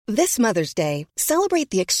This Mother's Day, celebrate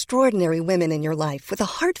the extraordinary women in your life with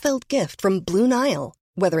a heartfelt gift from Blue Nile.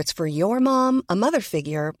 Whether it's for your mom, a mother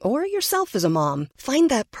figure, or yourself as a mom, find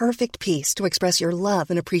that perfect piece to express your love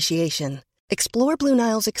and appreciation. Explore Blue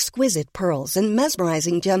Nile's exquisite pearls and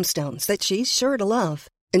mesmerizing gemstones that she's sure to love.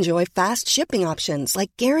 Enjoy fast shipping options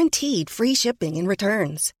like guaranteed free shipping and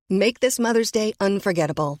returns. Make this Mother's Day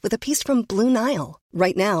unforgettable with a piece from Blue Nile.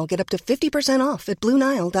 Right now, get up to 50% off at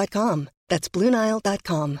BlueNile.com. That's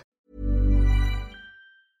BlueNile.com.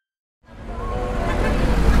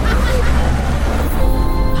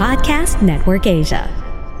 Podcast Network Asia.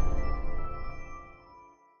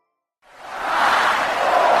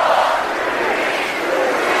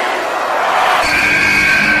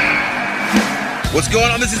 What's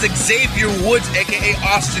going on? This is Xavier Woods, a.k.a.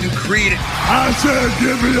 Austin Creed. I said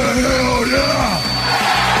give me a hell yeah!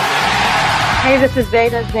 Hey, this is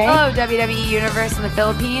Zeta Zay. Hello, WWE Universe in the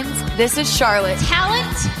Philippines. This is Charlotte.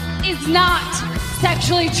 Talent is not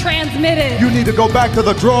sexually transmitted. You need to go back to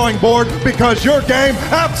the drawing board because your game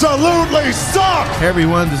absolutely sucks! Hey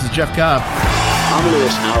everyone, this is Jeff Cobb. I'm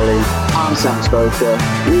Lewis Howley. I'm Sam Spoker.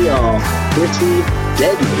 We are Pretty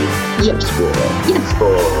Deadly. Yes, boy. Yes,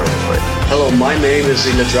 boy. Hello, my name is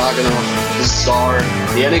Ilya Dragunov, the star,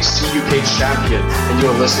 the NXT UK champion, and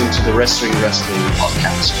you're listening to the Wrestling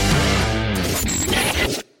Podcast.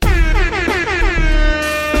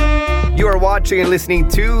 You are watching and listening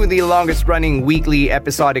to the longest-running weekly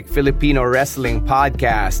episodic Filipino wrestling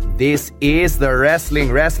podcast. This is the Wrestling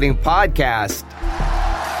Podcast.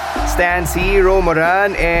 Stan C,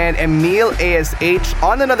 Romoran, and Emil ASH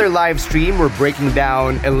on another live stream. We're breaking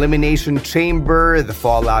down Elimination Chamber, the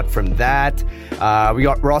fallout from that.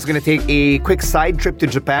 We're also going to take a quick side trip to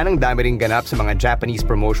Japan. Ang dami ring ganap sa mga Japanese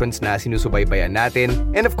promotions na sinusubaybayan natin.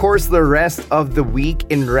 And of course, the rest of the week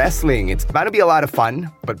in wrestling. It's about to be a lot of fun.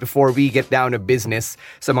 But before we get down to business,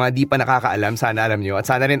 sa mga di pa nakakaalam, sana alam nyo, at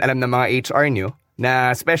sana rin alam ng mga HR nyo,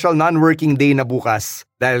 na special non-working day na bukas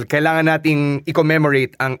dahil kailangan nating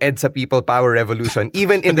i-commemorate ang EDSA People Power Revolution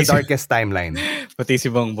even in the darkest timeline. Pati si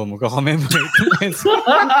Bongbong magko-commemorate.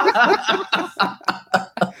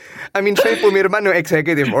 I mean, siya yung pumirma ng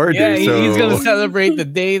executive order. Yeah, so he's gonna celebrate the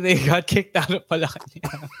day they got kicked out of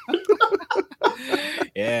Malacanang.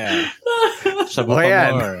 Yeah. Sabo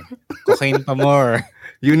pa more. Cocaine pa more.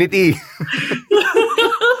 Unity.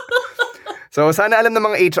 So, sana alam ng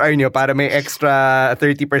mga HR nyo para may extra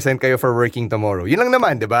 30% kayo for working tomorrow. Yun lang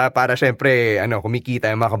naman, di ba? Para syempre,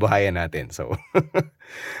 kumikita yung mga kabuhayan natin. So,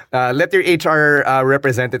 let your HR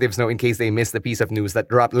representatives know in case they missed the piece of news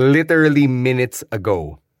that dropped literally minutes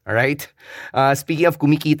ago. Alright? Speaking of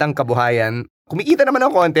kumikitang kabuhayan, kumikita naman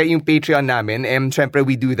ng konti yung Patreon namin. And syempre,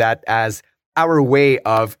 we do that as our way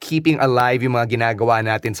of keeping alive yung mga ginagawa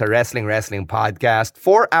natin sa Wrestling Podcast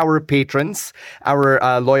for our patrons, our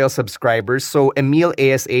loyal subscribers. So, Emil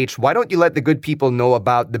ASH, why don't you let the good people know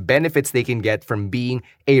about the benefits they can get from being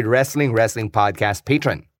a Wrestling Podcast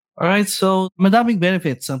patron? Alright, so madaming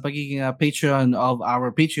benefits ang pagiging Patreon of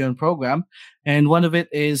our Patreon program. And one of it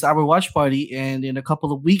is our watch party. And in a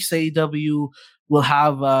couple of weeks, AEW will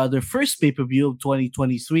have their first pay-per-view of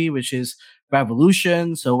 2023, which is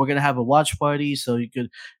Revolution. So we're going to have a watch party. So you could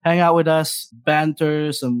hang out with us,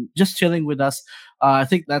 banter, just chilling with us. I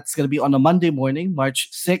think that's going to be on a Monday morning, March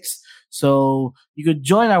 6th. So you could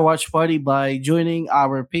join our watch party by joining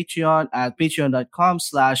our Patreon at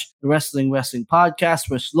patreon.com/wrestling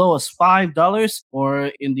podcast for as low as $5,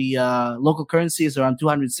 or in the local currency is around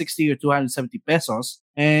 260 or 270 pesos.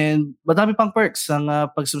 And madami pang perks ang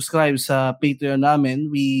pag-subscribe sa Patreon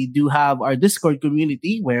namin. We do have our Discord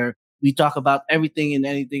community where we talk about everything and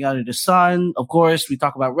anything under the sun. Of course, we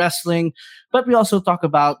talk about wrestling, but we also talk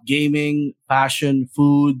about gaming, fashion,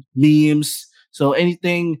 food, memes. So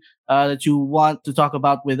anything that you want to talk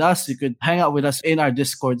about with us, you could hang out with us in our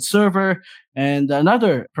Discord server. And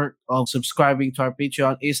another perk of subscribing to our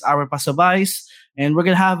Patreon is our pasabays. And we're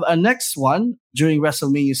going to have a next one during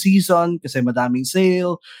WrestleMania season kasi madaming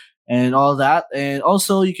sale and all that. And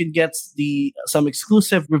also you can get some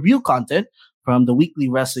exclusive review content from the weekly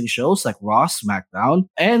wrestling shows like Raw, SmackDown,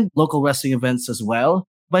 and local wrestling events as well.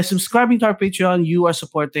 By subscribing to our Patreon, you are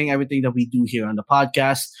supporting everything that we do here on the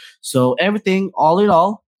podcast. So everything, all in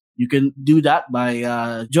all, you can do that by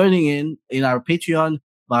joining in our Patreon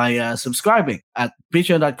by subscribing at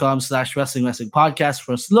patreon.com/wrestling podcast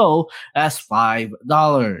for as low as $5.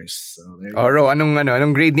 So Ro,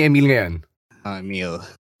 anong grade ni Emil ngayon? Emil,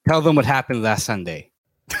 tell them what happened last Sunday.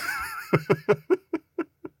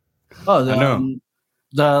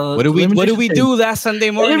 The What do we do last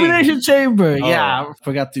Sunday morning? Elimination Chamber. Oh. Yeah, I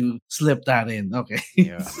forgot to slip that in. Okay.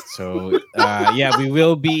 Yeah. So we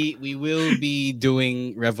will be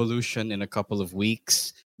doing Revolution in a couple of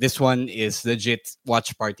weeks. This one is legit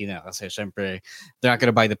watch party na kasi syempre they're not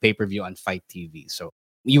gonna buy the pay-per-view on Fight TV. So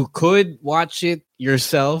you could watch it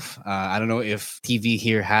yourself. I don't know if TV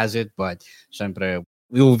here has it, but syempre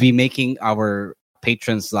we will be making our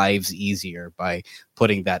patrons' lives easier by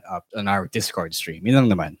putting that up on our Discord stream. Yun lang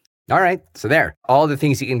naman. All right, so there. All the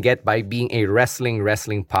things you can get by being a wrestling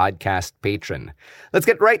podcast patron. Let's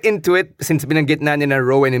get right into it. Since binanggit na ni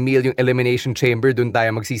Ro and Emil yung Elimination Chamber, dun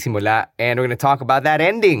tayo magsisimula. And we're going to talk about that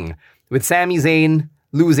ending with Sami Zayn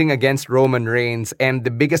losing against Roman Reigns. And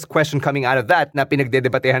the biggest question coming out of that na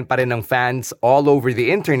pinagdedebatehan pa rin ng fans all over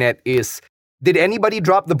the internet is, did anybody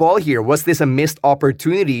drop the ball here? Was this a missed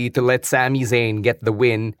opportunity to let Sami Zayn get the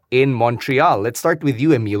win in Montreal? Let's start with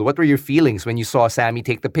you, Emil. What were your feelings when you saw Sami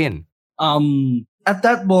take the pin? At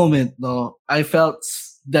that moment, though, I felt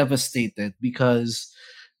devastated because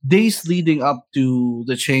days leading up to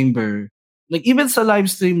the Chamber, like even sa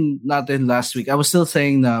live stream natin last week, I was still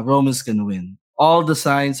saying na Roman's gonna win. All the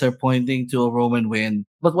signs are pointing to a Roman win.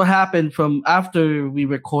 But what happened from after we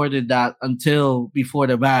recorded that until before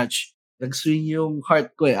the match, nag-swing yung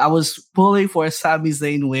heart ko eh. I was pulling for a Sami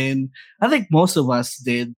Zayn win. I think most of us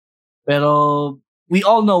did. Pero we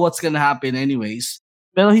all know what's gonna happen anyways.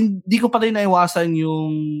 Pero hindi ko pa rin naiwasan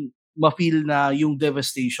yung ma-feel na yung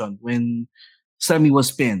devastation when Sami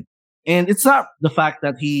was pinned. And it's not the fact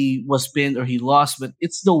that he was pinned or he lost, but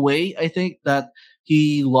it's the way, I think, that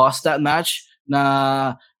he lost that match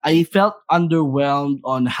na I felt underwhelmed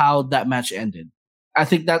on how that match ended. I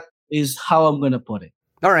think that is how I'm gonna put it.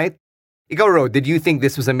 All right. Ikaw, Ro, did you think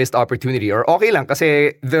this was a missed opportunity? Or okay lang,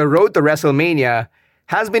 kasi the road to WrestleMania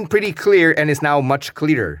has been pretty clear and is now much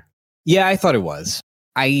clearer. Yeah, I thought it was.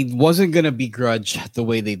 I wasn't going to begrudge the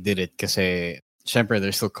way they did it kasi, syempre,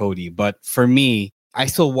 there's still Cody. But for me, I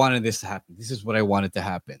still wanted this to happen. This is what I wanted to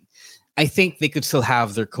happen. I think they could still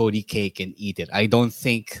have their Cody cake and eat it. I don't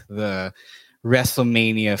think the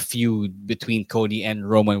WrestleMania feud between Cody and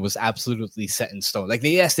Roman was absolutely set in stone. Like,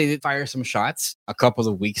 they did fire some shots a couple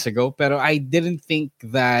of weeks ago, but I didn't think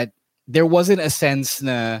that there wasn't a sense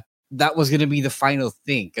na that was going to be the final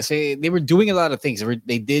thing. Because they were doing a lot of things.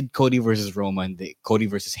 They did Cody versus Roman, Cody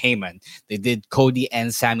versus Heyman. They did Cody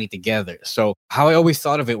and Sami together. So how I always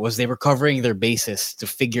thought of it was they were covering their bases to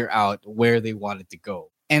figure out where they wanted to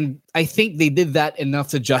go. And I think they did that enough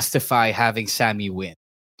to justify having Sami win.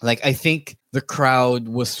 Like, I think the crowd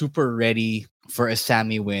was super ready for a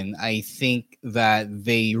Sami win. I think that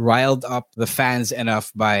they riled up the fans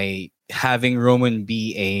enough by having Roman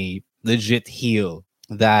be a legit heel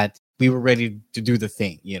that we were ready to do the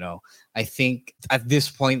thing, you know. I think at this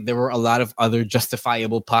point, there were a lot of other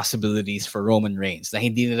justifiable possibilities for Roman Reigns na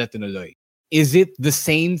hindi nila tinuloy. Is it the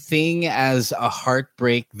same thing as a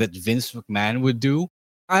heartbreak that Vince McMahon would do?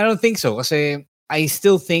 I don't think so. Kasi I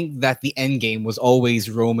still think that the end game was always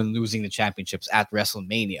Roman losing the championships at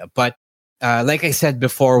WrestleMania. But like I said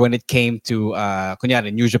before, when it came to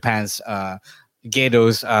kunyari, New Japan's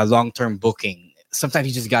Gedo's long-term booking, sometimes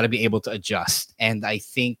you just got to be able to adjust. And I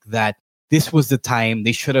think that this was the time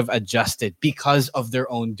they should have adjusted because of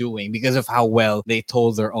their own doing, because of how well they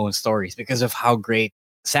told their own stories, because of how great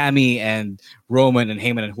Sami and Roman and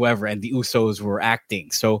Heyman and whoever and the Usos were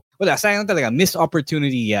acting. So, wala, sayang talaga, missed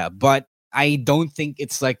opportunity, yeah. But I don't think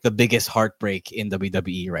it's like the biggest heartbreak in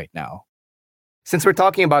WWE right now. Since we're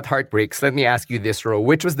talking about heartbreaks, let me ask you this, Ro.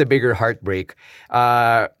 Which was the bigger heartbreak?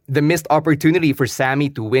 The missed opportunity for Sami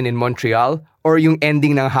to win in Montreal or yung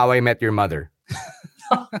ending ng How I Met Your Mother?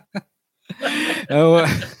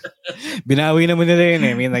 Binawi naman nila yun.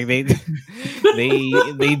 I mean, like they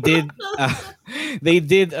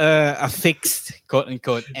did a fixed quote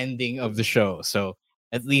unquote ending of the show. So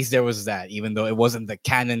at least there was that, even though it wasn't the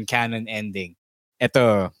canon ending.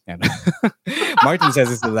 Ito, Martin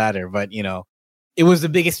says it's the latter, but you know, it was the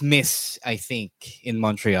biggest miss, I think, in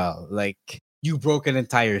Montreal. Like, you broke an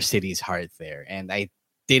entire city's heart there, and I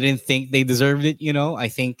didn't think they deserved it. You know, I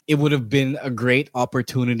think it would have been a great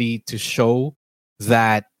opportunity to show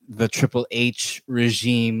that the Triple H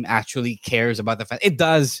regime actually cares about the fans. It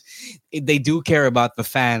does. They do care about the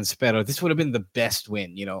fans, but this would have been the best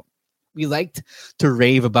win. You know, we liked to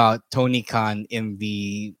rave about Tony Khan in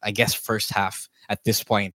the, I guess, first half at this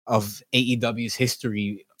point of AEW's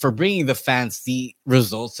history for bringing the fans the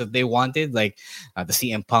results that they wanted, like the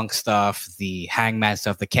CM Punk stuff, the Hangman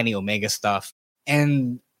stuff, the Kenny Omega stuff.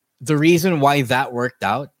 And the reason why that worked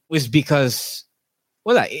out was because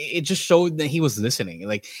well, it just showed that he was listening.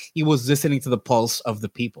 Like, he was listening to the pulse of the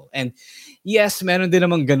people. And yes, meron din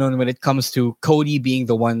namang ganon when it comes to Cody being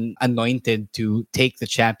the one anointed to take the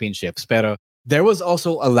championships. Pero there was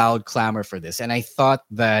also a loud clamor for this. And I thought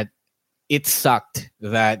that it sucked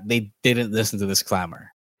that they didn't listen to this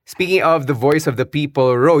clamor. Speaking of the voice of the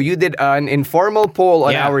people, Ro, you did an informal poll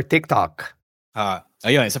on our TikTok.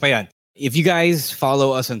 Ayun, isa pa yan. If you guys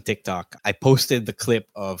follow us on TikTok, I posted the clip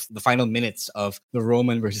of the final minutes of the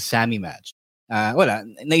Roman versus Sammy match. Wala,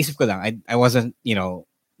 naisip ko lang. I wasn't,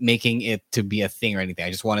 making it to be a thing or anything.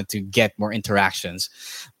 I just wanted to get more interactions.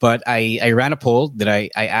 But I ran a poll that I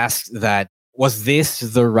asked that, was this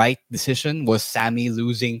the right decision? Was Sammy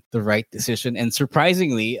losing the right decision? And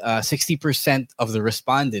surprisingly, 60% of the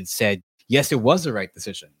respondents said, yes, it was the right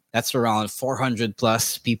decision. That's around 400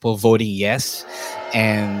 plus people voting yes.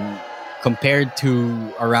 And compared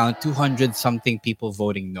to around 200 something people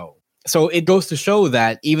voting no. So it goes to show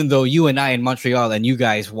that even though you and I in Montreal and you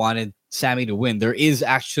guys wanted Sammy to win, there is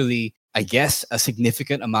actually, I guess, a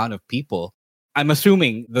significant amount of people. I'm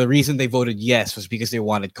assuming the reason they voted yes was because they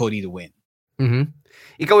wanted Cody to win. Mm-hmm.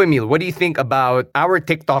 Ikaw, Emil, what do you think about our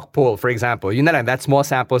TikTok poll, for example? Yun na lang, that small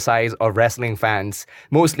sample size of wrestling fans,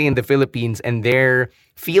 mostly in the Philippines, and their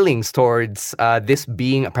feelings towards this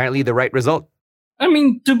being apparently the right result. I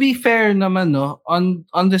mean, to be fair naman, no,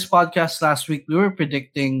 on this podcast last week, we were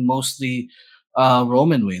predicting mostly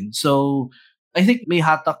Roman win. So I think may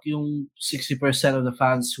hatak yung 60% of the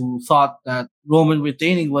fans who thought that Roman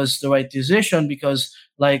retaining was the right decision because,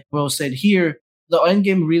 like Rose said here, the end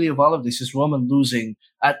game really of all of this is Roman losing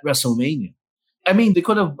at WrestleMania. I mean, they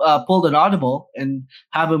could have pulled an audible and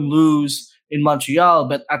have him lose in Montreal,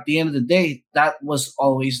 but at the end of the day, that was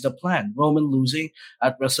always the plan. Roman losing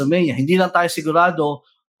at WrestleMania. Hindi lang tayo sigurado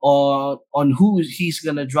on who he's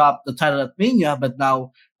gonna drop the title at Mania, but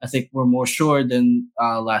now I think we're more sure than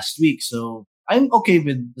last week. So I'm okay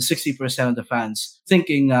with the 60% of the fans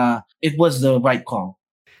thinking it was the right call.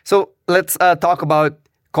 So let's talk about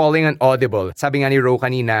calling an audible. Sabi nga ni Ro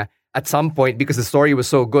kanina, at some point, because the story was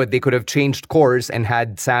so good, they could have changed course and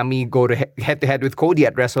had Sammy go to head-to-head with Cody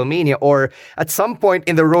at WrestleMania. Or at some point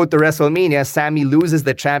in the road to WrestleMania, Sammy loses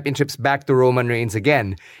the championships back to Roman Reigns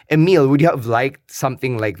again. Emil, would you have liked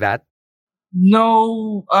something like that?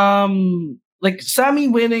 No. Like Sammy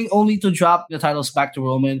winning only to drop the titles back to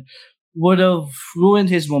Roman would have ruined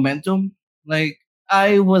his momentum. Like,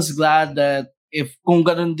 I was glad that if kung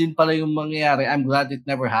ganun din pala yung mangyayari, I'm glad it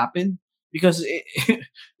never happened. Because,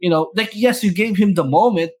 like, yes, you gave him the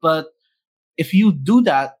moment, but if you do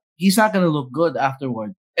that, he's not going to look good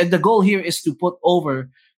afterward. And the goal here is to put over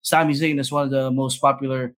Sami Zayn as one of the most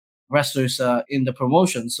popular wrestlers in the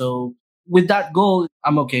promotion. So, with that goal,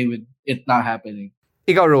 I'm okay with it not happening.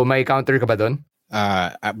 Ikaw, Ro, may counter ka ba dun?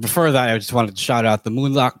 Before that, I just wanted to shout out the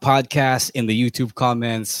Moonlock podcast in the YouTube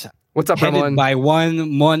comments. What's up, headed Ramon? by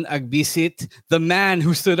one Mon Agbisit, the man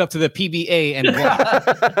who stood up to the PBA and won.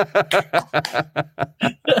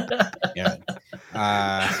 Yeah.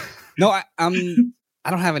 No, I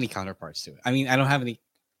don't have any counterparts to it. I mean, I don't have any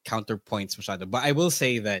counterpoints, masyado, but I will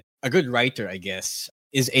say that a good writer, I guess,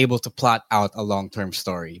 is able to plot out a long-term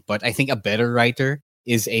story. But I think a better writer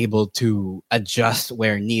is able to adjust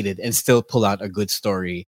where needed and still pull out a good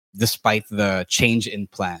story despite the change in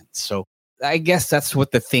plans. So I guess that's what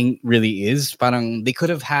the thing really is. Parang they could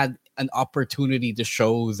have had an opportunity to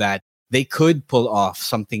show that they could pull off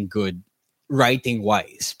something good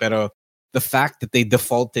writing-wise. Pero the fact that they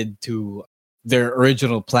defaulted to their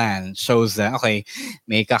original plan shows that, okay,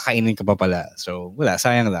 may kakainin ka pa pala. So, wala,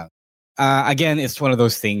 sayang lang. Again, it's one of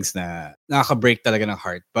those things na nakaka-break talaga ng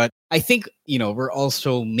heart. But I think, we're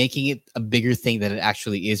also making it a bigger thing than it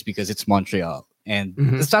actually is because it's Montreal. And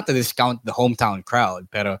it's not to discount the hometown crowd,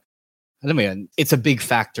 pero alam mo yun, it's a big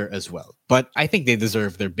factor as well. But I think they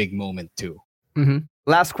deserve their big moment too. Mm-hmm.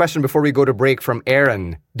 Last question before we go to break from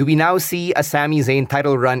Aaron. Do we now see a Sami Zayn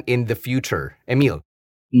title run in the future? Emil?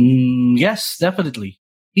 Yes, definitely.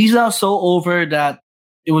 He's now so over that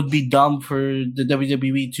it would be dumb for the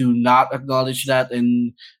WWE to not acknowledge that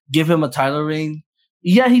and give him a title reign.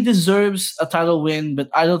 Yeah, he deserves a title win, but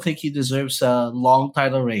I don't think he deserves a long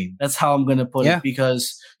title reign. That's how I'm going to put it,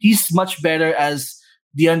 because he's much better as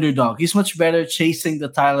the underdog. He's much better chasing the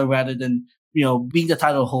title rather than, being the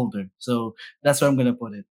title holder. So that's where I'm going to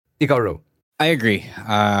put it. Ikaw, Ro. I agree.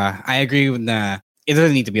 I agree with it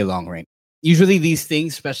doesn't need to be a long reign. Usually these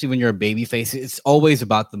things, especially when you're a babyface, it's always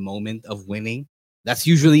about the moment of winning. That's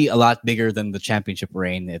usually a lot bigger than the championship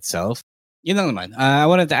reign itself. Yun lang naman. I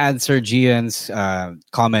wanted to add Sir Gian's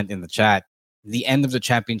comment in the chat. the end of the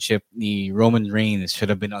championship, the Roman Reigns should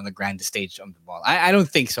have been on the grandest stage of the ball. I don't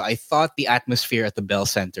think so. I thought the atmosphere at the Bell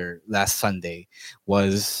Center last Sunday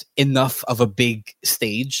was enough of a big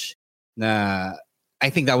stage. I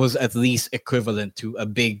think that was at least equivalent to a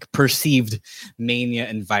big perceived Mania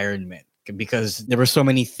environment, because there were so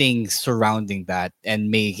many things surrounding that and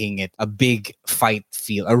making it a big fight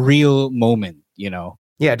feel, a real moment, you know?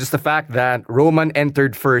 Yeah, just the fact that Roman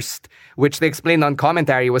entered first, which they explained on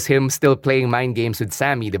commentary was him still playing mind games with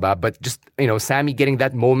Sammy, diba? But just, Sammy getting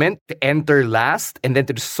that moment to enter last and then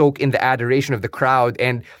to just soak in the adoration of the crowd.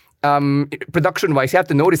 And production-wise, you have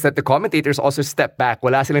to notice that the commentators also stepped back.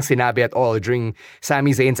 Wala silang sinabi at all during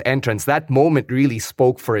Sami Zayn's entrance. That moment really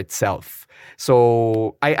spoke for itself.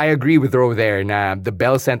 So I agree with Ro there. The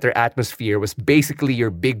Bell Center atmosphere was basically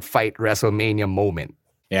your big fight WrestleMania moment.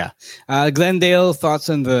 Yeah. Glendale, thoughts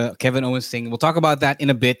on the Kevin Owens thing? We'll talk about that in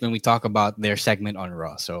a bit when we talk about their segment on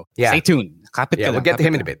Raw. So stay tuned. We'll get to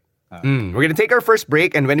him in a bit. We're going to take our first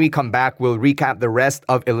break, and when we come back, we'll recap the rest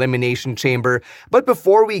of Elimination Chamber. But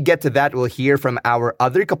before we get to that, we'll hear from our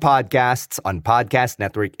other podcasts on Podcast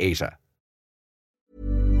Network Asia.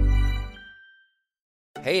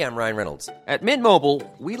 Hey, I'm Ryan Reynolds. At Mint Mobile,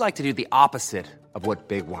 we like to do the opposite of what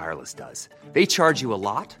Big Wireless does. They charge you a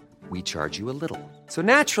lot. We charge you a little. So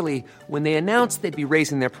naturally, when they announced they'd be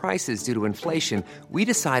raising their prices due to inflation, we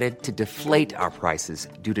decided to deflate our prices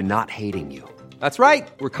due to not hating you. That's right.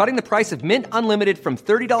 We're cutting the price of Mint Unlimited from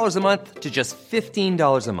 $30 a month to just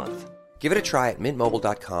 $15 a month. Give it a try at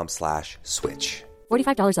mintmobile.com/switch.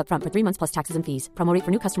 $45 up front for 3 months plus taxes and fees. Promo rate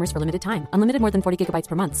for new customers for limited time. Unlimited more than 40 gigabytes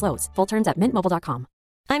per month. Slows full terms at mintmobile.com.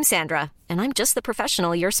 I'm Sandra, and I'm just the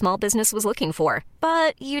professional your small business was looking for.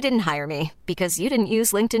 But you didn't hire me because you didn't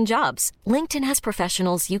use LinkedIn Jobs. LinkedIn has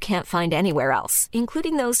professionals you can't find anywhere else,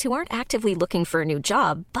 including those who aren't actively looking for a new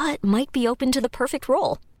job, but might be open to the perfect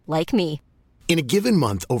role, like me. In a given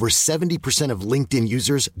month, over 70% of LinkedIn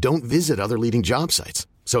users don't visit other leading job sites.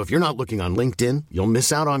 So if you're not looking on LinkedIn, you'll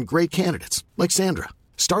miss out on great candidates like Sandra.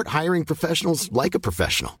 Start hiring professionals like a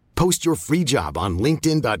professional. Post your free job on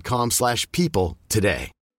linkedin.com/people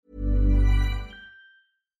today.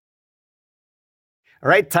 All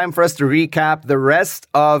right, time for us to recap the rest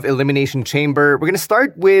of Elimination Chamber. We're going to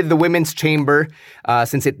start with the Women's Chamber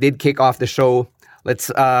since it did kick off the show. Let's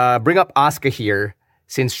bring up Asuka here,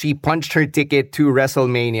 since she punched her ticket to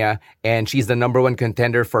WrestleMania and she's the #1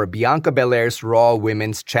 contender for Bianca Belair's Raw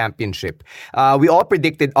Women's Championship. We all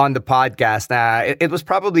predicted on the podcast it was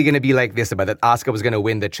probably going to be like this, about that Asuka was going to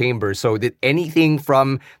win the Chamber. So did anything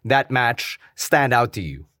from that match stand out to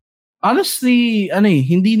you? Honestly,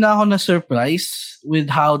 hindi na ako na-surprise with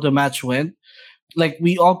how the match went. Like,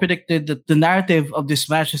 we all predicted that the narrative of this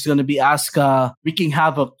match is going to be Asuka wreaking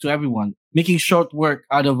havoc to everyone, making short work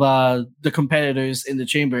out of the competitors in the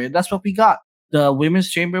chamber. And that's what we got. The women's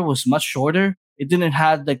chamber was much shorter. It didn't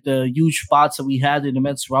have like the huge spots that we had in the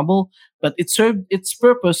men's rumble, but it served its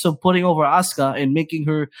purpose of putting over Asuka and making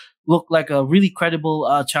her look like a really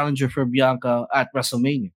credible challenger for Bianca at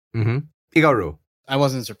WrestleMania. Igaru. I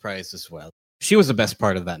wasn't surprised as well. She was the best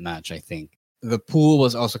part of that match, I think. The pool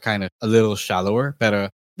was also kind of a little shallower,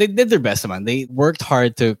 but they did their best, man. They worked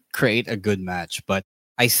hard to create a good match. But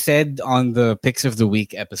I said on the Picks of the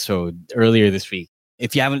Week episode earlier this week,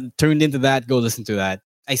 if you haven't turned into that, go listen to that.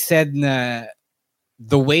 I said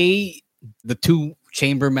the way the two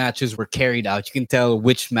chamber matches were carried out, you can tell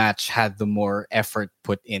which match had the more effort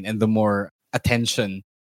put in and the more attention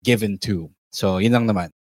given to. So, yun lang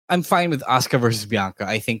naman. I'm fine with Asuka versus Bianca.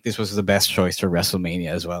 I think this was the best choice for WrestleMania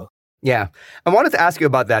as well. Yeah. I wanted to ask you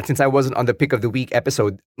about that since I wasn't on the Pick of the Week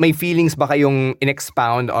episode. May feelings ba kayong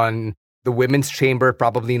in-expound on the women's chamber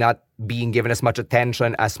probably not being given as much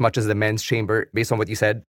attention as much as the men's chamber based on what you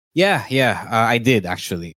said? Yeah. I did,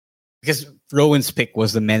 actually. Because Rowan's pick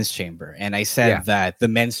was the men's chamber. And I said that the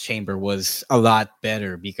men's chamber was a lot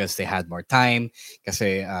better because they had more time. Because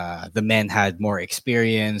the men had more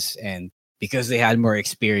experience. And because they had more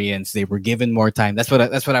experience, they were given more time. That's what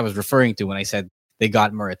I was referring to when I said they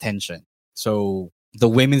got more attention. So the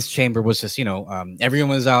women's chamber was just, everyone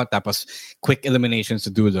was out. That was quick eliminations to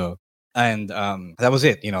do and that was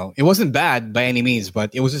it. It wasn't bad by any means, but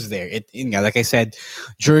it was just there. Like I said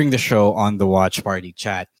during the show on the Watch Party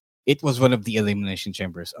chat, it was one of the elimination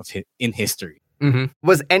chambers in history. Mm-hmm.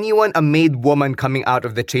 Was anyone a made woman coming out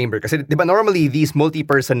of the chamber? Because normally these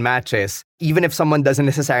multi-person matches, even if someone doesn't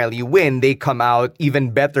necessarily win, they come out even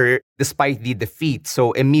better despite the defeat.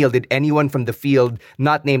 So, Emil, did anyone from the field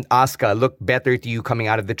not named Asuka look better to you coming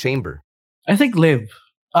out of the chamber? I think Liv.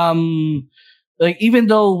 Even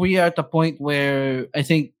though we are at the point where I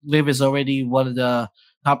think Liv is already one of the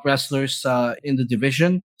top wrestlers in the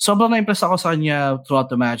division. Sobrang na-impress ako sa kanya throughout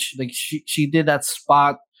the match. Like she did that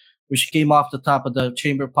spot where she came off the top of the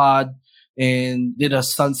chamber pod and did a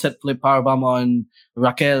sunset flip powerbomb on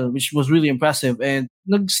Raquel, which was really impressive. And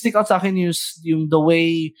nag-stick out sa akin yung the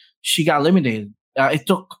way she got eliminated. It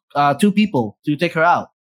took 2 people to take her out.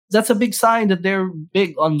 That's a big sign that they're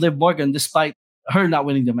big on Liv Morgan despite her not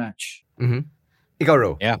winning the match. Mm-hmm. Ikaw,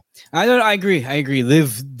 Ro. Yeah. I agree.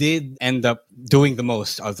 Liv did end up doing the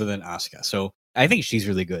most other than Asuka. So I think she's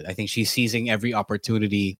really good. I think she's seizing every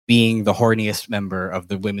opportunity, being the horniest member of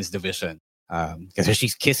the women's division. Because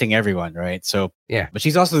she's kissing everyone, right? So yeah. But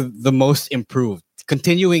she's also the most improved,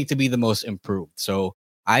 continuing to be the most improved. So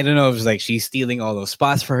I don't know if it's like she's stealing all those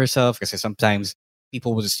spots for herself. Because sometimes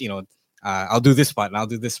people will just, I'll do this spot and I'll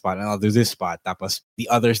do this spot and I'll do this spot. Tapos the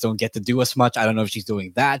others don't get to do as much. I don't know if she's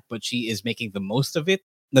doing that, but she is making the most of it.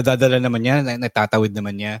 Nadadala naman niya, natatawid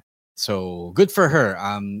naman niya. So good for her.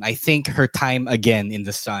 I think her time again in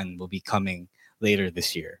the sun will be coming later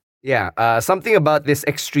this year. Yeah, something about this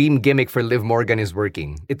extreme gimmick for Liv Morgan is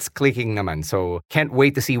working. It's clicking naman. So can't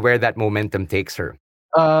wait to see where that momentum takes her.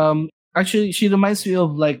 Actually, she reminds me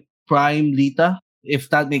of like Prime Lita,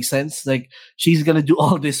 if that makes sense. Like she's gonna do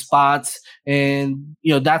all these spots, and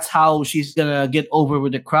that's how she's gonna get over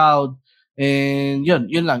with the crowd. And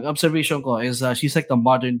yun lang. Observation ko is she's like the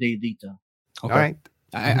modern day Lita. Okay. All right,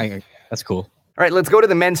 I that's cool. All right, let's go to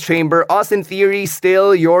the men's chamber. Austin Theory,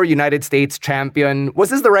 still your United States champion. Was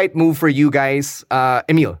this the right move for you guys,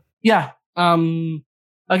 Emil? Yeah.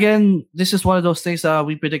 Again, this is one of those things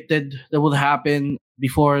we predicted that would happen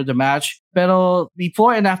before the match. Pero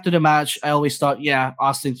before and after the match, I always thought, yeah,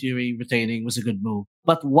 Austin Theory retaining was a good move.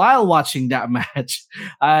 But while watching that match,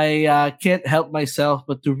 I can't help myself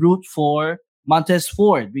but to root for Montez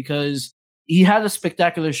Ford because he had a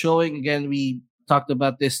spectacular showing. Again, we talked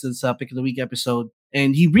about this in the Pick of the Week episode,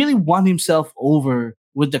 and he really won himself over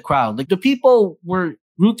with the crowd. Like the people were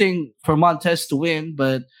rooting for Montez to win,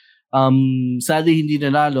 but sadly hindi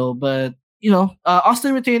nanalo. But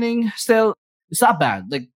Austin retaining still, it's not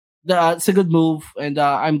bad. Like it's a good move, and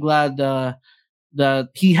I'm glad that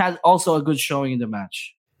he had also a good showing in the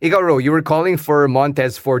match. Ikaw, Ro, you were calling for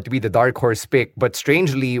Montez Ford to be the dark horse pick, but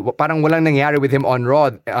strangely, parang walang nangyari with him on Raw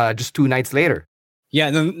just 2 nights later. Yeah,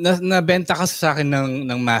 nabenta kasi sa akin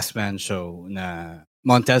ng Masked Man show na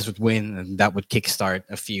Montez would win and that would kickstart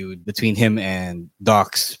a feud between him and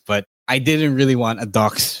Dox. But I didn't really want a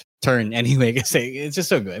Dox turn anyway because it's just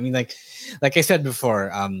so good. I mean, like I said before,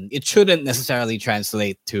 it shouldn't necessarily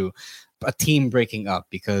translate to a team breaking up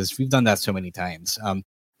because we've done that so many times.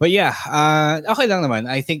 But yeah, okay lang naman.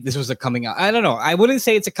 I think this was a coming out. I don't know. I wouldn't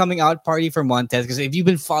say it's a coming out party for Montez because if you've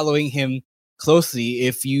been following him closely,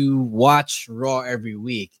 if you watch Raw every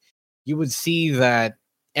week, you would see that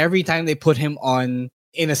every time they put him on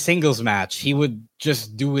in a singles match, he would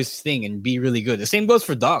just do his thing and be really good. The same goes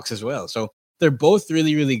for Dox as well. So they're both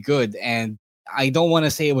really, really good. And I don't want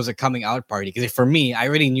to say it was a coming out party because for me, I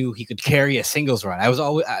already knew he could carry a singles run. I was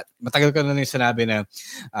always matagal ko na yung sinabi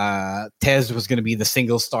na Tez was going to be the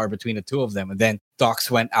single star between the two of them, and then Dox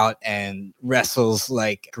went out and wrestles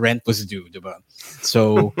like rent was due, diba?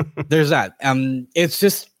 So there's that. It's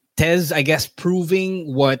just Tez, I guess,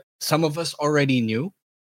 proving what some of us already knew.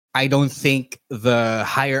 I don't think the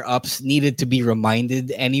higher ups needed to be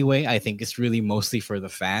reminded anyway. I think it's really mostly for the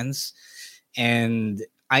fans, and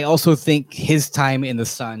I also think his time in the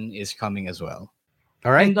sun is coming as well.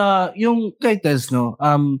 All right. And yung kay Tez,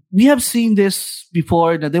 we have seen this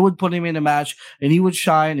before that they would put him in a match and he would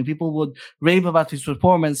shine and people would rave about his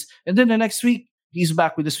performance. And then the next week, he's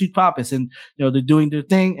back with the Street Profits and they're doing their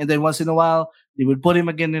thing. And then once in a while, they would put him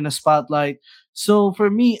again in a spotlight. So for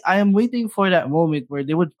me, I am waiting for that moment where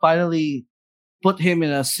they would finally put him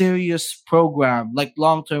in a serious program, like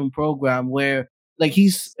long-term program where like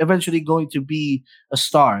he's eventually going to be a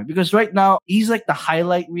star. Because right now, he's like the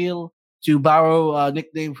highlight reel, to borrow a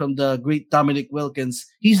nickname from the great Dominic Wilkins.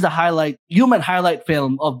 He's the human highlight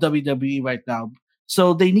film of WWE right now.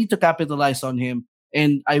 So they need to capitalize on him.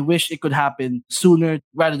 And I wish it could happen sooner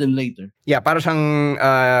rather than later. Yeah, para siyang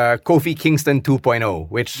Kofi Kingston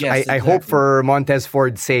 2.0, which yes, I exactly. hope for Montez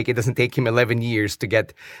Ford's sake, it doesn't take him 11 years to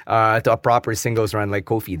get to a proper singles run like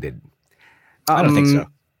Kofi did. I don't think so.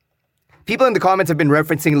 People in the comments have been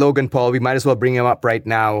referencing Logan Paul. We might as well bring him up right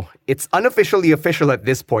now. It's unofficially official at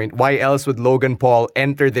this point. Why else would Logan Paul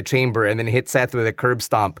enter the chamber and then hit Seth with a curb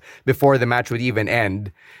stomp before the match would even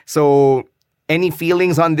end? So, any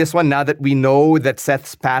feelings on this one now that we know that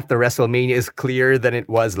Seth's path to WrestleMania is clearer than it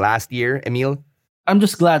was last year, Emil? I'm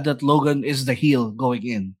just glad that Logan is the heel going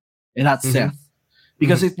in and not Seth.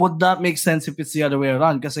 Because it would not make sense if it's the other way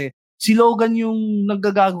around. Kasi si Logan yung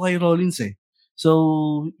naggagago kay Rollins eh.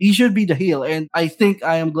 So he should be the heel, and I think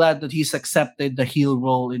I am glad that he's accepted the heel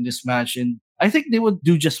role in this match, and I think they would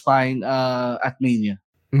do just fine at Mania.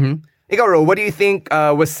 Mm-hmm. Ikaw, Ro, what do you think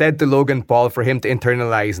was said to Logan Paul for him to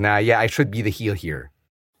internalize na, yeah, I should be the heel here?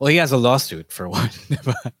 Well, he has a lawsuit for one.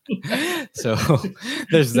 So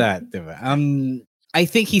there's that. I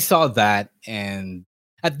think he saw that, and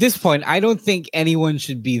at this point, I don't think anyone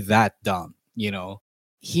should be that dumb. You know,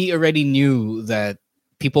 he already knew that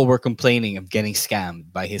people were complaining of getting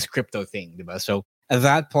scammed by his crypto thing, diba? So at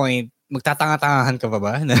that point, magtatanga-tangahan ka pa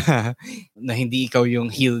ba na hindi ikaw yung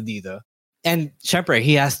heel dito? And syempre,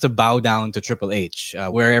 he has to bow down to Triple H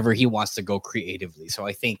wherever he wants to go creatively. So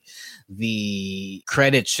I think the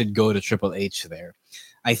credit should go to Triple H there.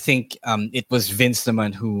 I think it was Vince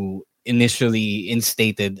naman who initially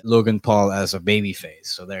instated Logan Paul as a babyface.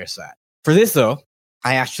 So there's that. For this though,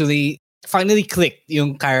 I actually finally clicked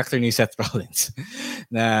yung character ni Seth Rollins.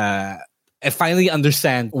 Na I finally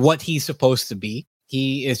understand what he's supposed to be.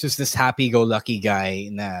 He is just this happy-go-lucky guy.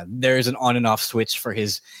 Nah, there's an on and off switch for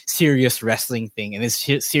his serious wrestling thing and his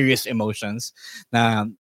serious emotions. Nah,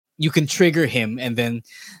 you can trigger him, and then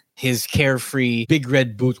his carefree, big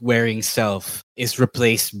red boot wearing self is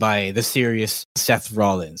replaced by the serious Seth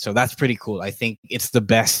Rollins. So that's pretty cool. I think it's the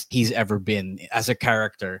best he's ever been as a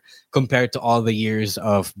character compared to all the years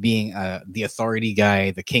of being the authority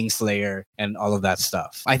guy, the Kingslayer, and all of that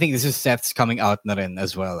stuff. I think this is Seth's coming out na rin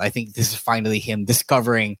as well. I think this is finally him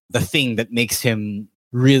discovering the thing that makes him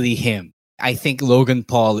really him. I think Logan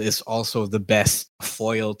Paul is also the best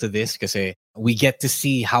foil to this because we get to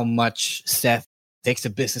see how much Seth takes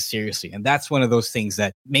the business seriously. And that's one of those things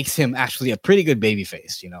that makes him actually a pretty good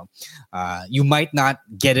babyface, you know. You might not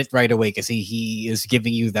get it right away because he is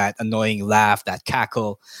giving you that annoying laugh, that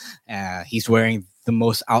cackle. He's wearing the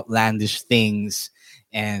most outlandish things.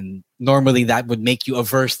 And normally that would make you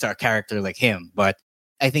averse to a character like him. But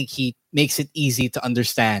I think he makes it easy to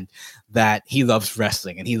understand that he loves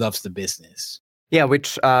wrestling and he loves the business. Yeah,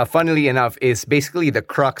 which, funnily enough, is basically the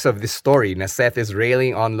crux of this story. Na Seth is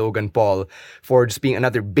railing on Logan Paul for just being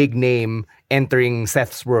another big name entering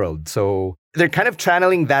Seth's world. So they're kind of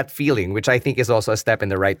channeling that feeling, which I think is also a step in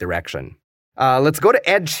the right direction. Let's go to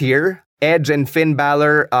Edge here. Edge and Finn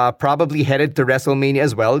Balor probably headed to WrestleMania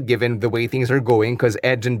as well, given the way things are going, because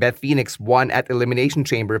Edge and Beth Phoenix won at Elimination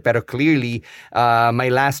Chamber. Pero clearly, my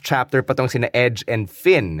last chapter patong sina Edge and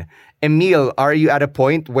Finn. Emil, are you at a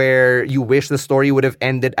point where you wish the story would have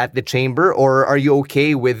ended at the Chamber, or are you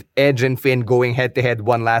okay with Edge and Finn going head-to-head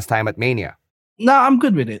one last time at Mania? No, I'm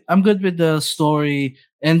good with it. I'm good with the story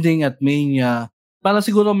ending at Mania. Para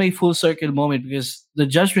siguro may full circle moment because the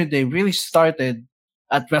Judgment Day really started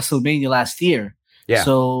at WrestleMania last year. Yeah.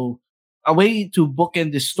 So a way to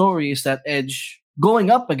bookend this story is that Edge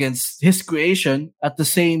going up against his creation at the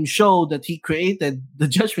same show that he created, the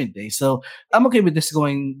Judgment Day. So I'm okay with this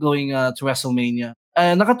going to WrestleMania.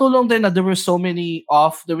 Nakatulong din na there were so many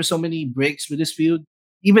breaks with this feud.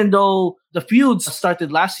 Even though the feuds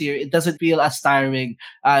started last year, it doesn't feel as tiring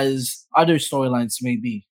as other storylines may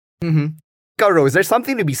be. Mm-hmm. Karo, is there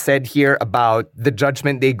something to be said here about the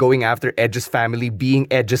Judgment Day going after Edge's family being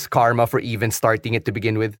Edge's karma for even starting it to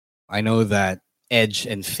begin with? I know that Edge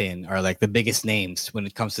and Finn are like the biggest names when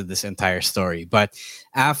it comes to this entire story. But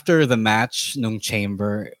after the match, nung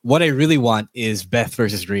Chamber, what I really want is Beth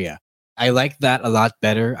versus Rhea. I like that a lot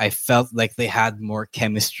better. I felt like they had more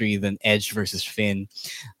chemistry than Edge versus Finn.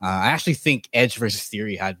 I actually think Edge versus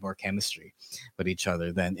Theory had more chemistry with each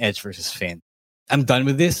other than Edge versus Finn. I'm done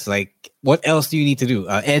with this. Like, what else do you need to do?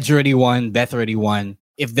 Edge already won. Beth already won.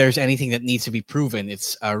 If there's anything that needs to be proven,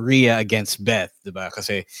 it's Rhea against Beth.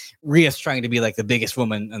 Because Rhea's trying to be like the biggest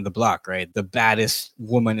woman in the block, right? The baddest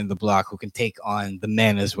woman in the block who can take on the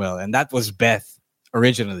men as well. And that was Beth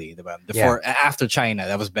originally. After China,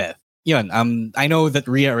 that was Beth. Yun, I know that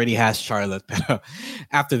Rhea already has Charlotte, but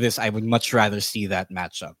after this, I would much rather see that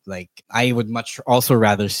matchup. Like, I would much also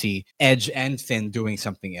rather see Edge and Finn doing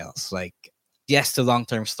something else. Like, yes to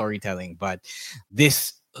long-term storytelling, but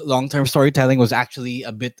this long-term storytelling was actually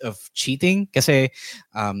a bit of cheating kasi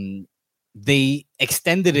they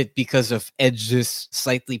extended it because of Edge's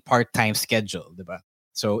slightly part-time schedule, diba?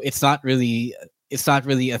 So it's not really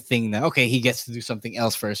a thing that, okay, he gets to do something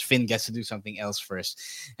else first, Finn gets to do something else first,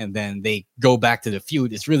 and then they go back to the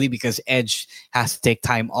feud. It's really because Edge has to take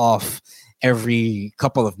time off every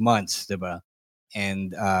couple of months, diba?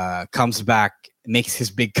 And comes back, makes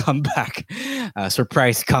his big comeback,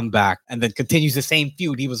 surprise comeback, and then continues the same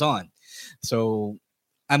feud he was on. So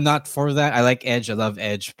I'm not for that. I like Edge. I love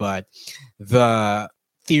Edge. But the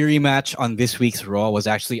theory match on this week's Raw was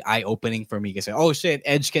actually eye-opening for me. Because, oh shit,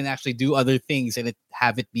 Edge can actually do other things and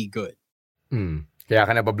have it be good. Kaya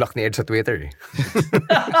ka nabablock ni Edge sa Twitter.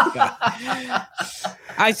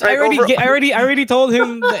 I already told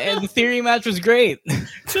him the theory match was great.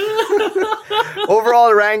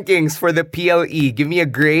 Overall rankings for the PLE. Give me a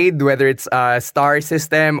grade, whether it's a star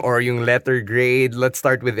system or yung letter grade. Let's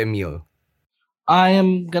start with Emil. I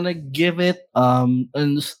am gonna give it a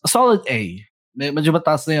solid A. Medyo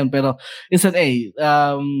mataas na yun, pero it's an A.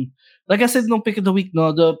 Like I said nung pick of the week,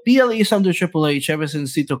 no, the PLE is under Triple H ever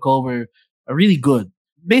since he took over. Are really good.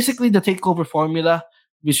 Basically, the takeover formula,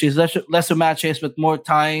 which is lesser matches but more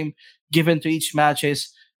time given to each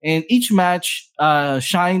matches, and each match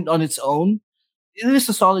shined on its own. It is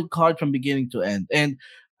a solid card from beginning to end, and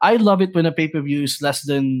I love it when a pay-per-view is less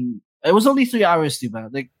than. It was only 3 hours, diba?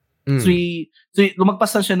 Like three.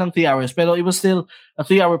 Lumagpas na siya ng 3 hours, pero it was still a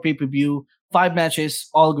 3-hour pay-per-view. 5 matches,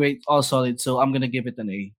 all great, all solid. So I'm gonna give it an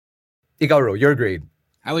A. Ikaw, Ro, your grade.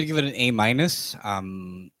 I would give it an A minus.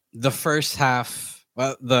 The first half,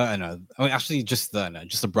 well, just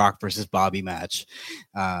the Brock versus Bobby match,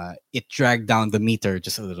 it dragged down the meter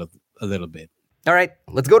just a little bit. All right,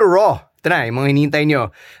 let's go to Raw. Ito na, yung mga hinihintay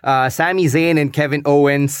nyo. Sami Zayn and Kevin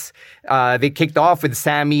Owens, they kicked off with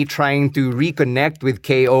Sami trying to reconnect with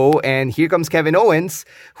KO, and here comes Kevin Owens,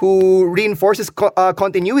 who reinforces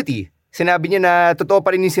continuity. Sinabi niya na, totoo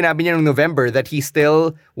pa rin yung sinabi niya noong November that he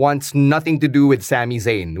still wants nothing to do with Sami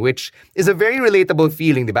Zayn, which is a very relatable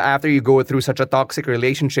feeling, diba? After you go through such a toxic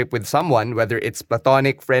relationship with someone, whether it's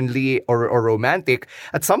platonic, friendly, or romantic,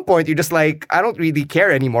 at some point you're just like, I don't really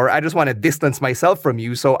care anymore. I just want to distance myself from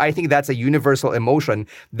you. So I think that's a universal emotion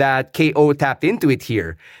that KO tapped into it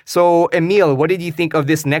here. So Emil, what did you think of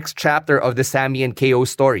this next chapter of the Sami and KO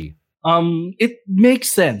story? It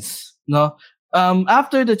makes sense, no?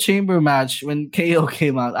 After the chamber match, when KO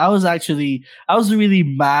came out, I was really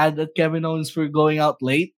mad at Kevin Owens for going out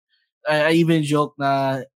late. I even joked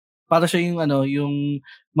na para siya yung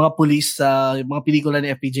mga police sa mga pelikula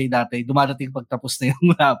ni FPJ dati, dumadating pagtapos na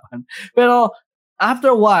yung laban. Pero after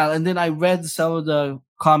a while, and then I read some of the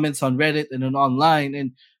comments on Reddit and on online,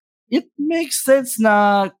 and it makes sense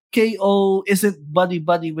na KO isn't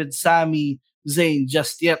buddy-buddy with Sami Zayn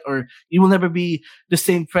just yet, or he will never be the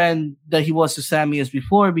same friend that he was to Sami as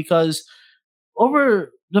before, because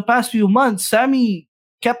over the past few months, Sami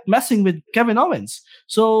kept messing with Kevin Owens.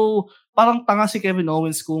 So parang tanga si Kevin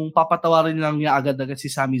Owens kung papatawarin lang niya agad-agad si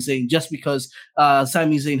Sami Zayn just because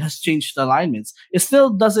Sami Zayn has changed alignments. It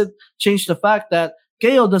still doesn't change the fact that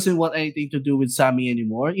KO doesn't want anything to do with Sami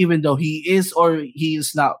anymore, even though he is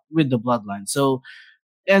not with the bloodline. So,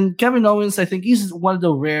 and Kevin Owens, I think he's one of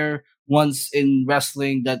the rare ones in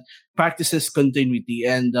wrestling that practices continuity,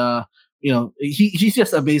 and he's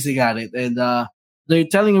just amazing at it, and they're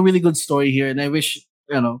telling a really good story here, and I wish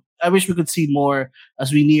we could see more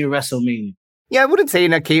as we near WrestleMania. Yeah, I wouldn't say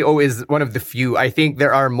na KO is one of the few. I think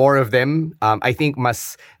there are more of them. I think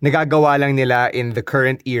mas nagagawa lang nila in the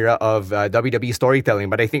current era of WWE storytelling.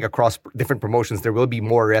 But I think across different promotions, there will be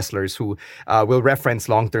more wrestlers who will reference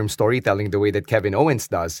long-term storytelling the way that Kevin Owens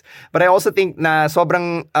does. But I also think na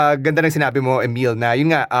sobrang ganda ng sinabi mo, Emil, na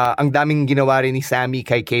yun nga, ang daming ginawa rin ni Sami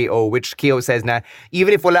kay KO, which KO says na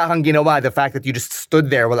even if wala kang ginawa, the fact that you just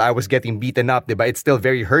stood there while I was getting beaten up, diba, it's still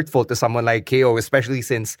very hurtful to someone like KO, especially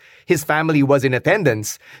since his family was in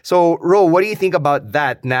attendance. So, Ro, what do you think about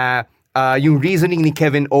that? Na yung reasoning ni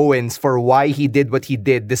Kevin Owens for why he did what he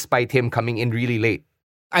did despite him coming in really late?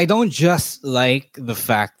 I don't just like the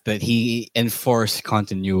fact that he enforced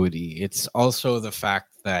continuity. It's also the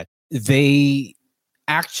fact that they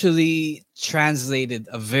actually translated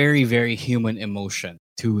a very, very human emotion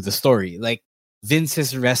to the story. Like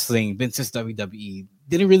Vince's wrestling, Vince's WWE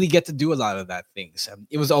didn't really get to do a lot of that things.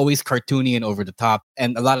 It was always cartoony and over the top,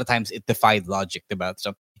 and a lot of times it defied logic about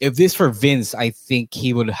stuff. If this were Vince, I think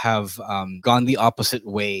he would have gone the opposite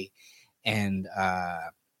way, and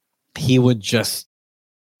he would just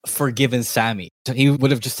forgiven Sami. So he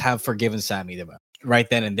would have just forgiven Sami, diba? Right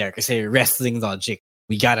then and there. Because wrestling logic,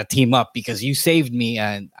 we gotta team up because you saved me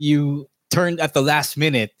and you turned at the last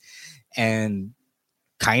minute and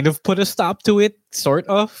kind of put a stop to it, sort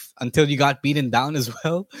of, until you got beaten down as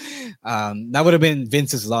well. That would have been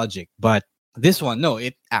Vince's logic. But this one, no,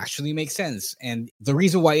 it actually makes sense. And the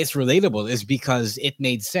reason why it's relatable is because it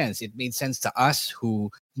made sense. It made sense to us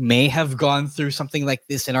who may have gone through something like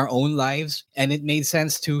this in our own lives. And it made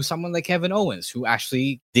sense to someone like Kevin Owens, who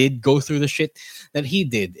actually did go through the shit that he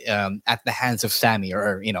did at the hands of Sami,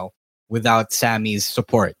 or, without Sami's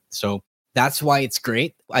support. So that's why it's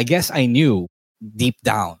great. I guess I knew deep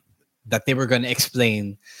down that they were going to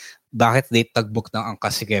explain bakit they tagbok ng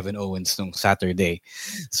angkas si Kevin Owens nung Saturday.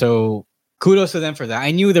 So kudos to them for that.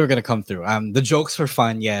 I knew they were going to come through. The jokes were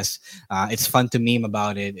fun, yes. It's fun to meme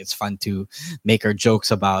about it. It's fun to make our jokes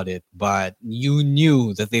about it. But you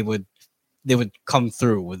knew that they would come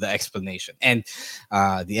through with the explanation. And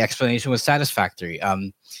the explanation was satisfactory.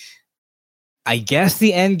 I guess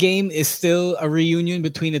the end game is still a reunion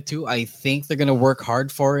between the two. I think they're going to work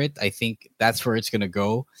hard for it. I think that's where it's going to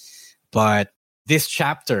go. But this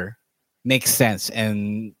chapter makes sense.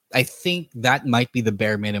 And I think that might be the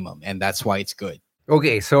bare minimum. And that's why it's good.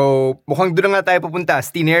 Okay, so mukhang doon na nga tayo pupunta.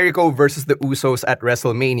 Dean Jericho versus the Usos at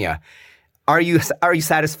WrestleMania. Are you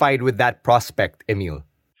satisfied with that prospect, Emil?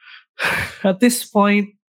 At this point,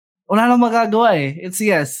 wala nang magagawa eh. It's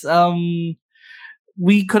yes.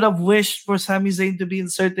 We could have wished for Sami Zayn to be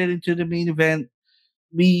inserted into the main event.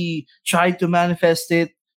 We tried to manifest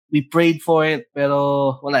it. We prayed for it.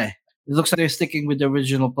 Pero wala eh. It looks like they're sticking with the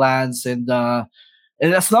original plans. And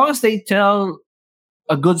as long as they tell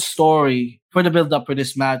a good story for the build-up for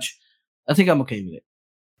this match, I think I'm okay with it.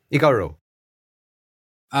 Ikaw, Ro?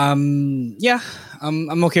 Yeah,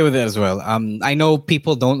 I'm okay with it as well. I know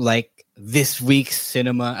people don't like this week's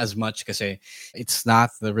cinema as much because it's not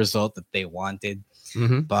the result that they wanted.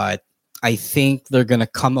 Mm-hmm. But I think they're going to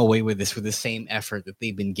come away with this with the same effort that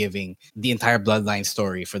they've been giving the entire Bloodline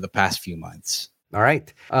story for the past few months. All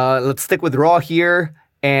right. Let's stick with Raw here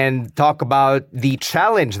and talk about the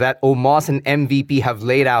challenge that Omos and MVP have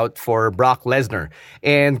laid out for Brock Lesnar.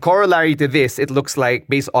 And corollary to this, it looks like,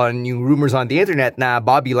 based on new rumors on the internet, na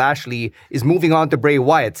Bobby Lashley is moving on to Bray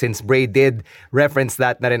Wyatt, since Bray did reference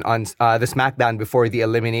that on the SmackDown before the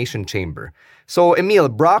Elimination Chamber. So, Emil,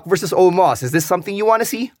 Brock versus Omos, is this something you want to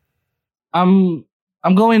see? I'm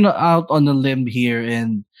going out on a limb here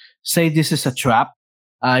and say this is a trap.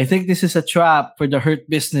 I think this is a trap for the Hurt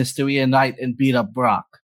Business to reunite and beat up Brock.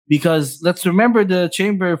 Because let's remember the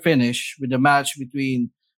Chamber finish with the match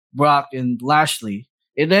between Brock and Lashley.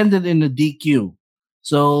 It ended in a DQ.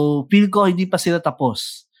 So, feel ko hindi pa sila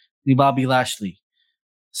tapos ni Bobby Lashley.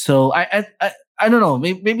 So, I don't know.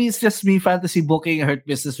 Maybe it's just me fantasy booking a Hurt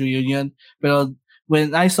Business reunion. But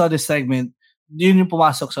when I saw this segment, yun yung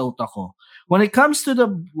pumasok sa utak ko. When it comes to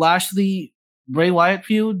the Lashley-Bray Wyatt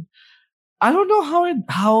feud, I don't know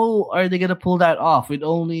how are they gonna pull that off with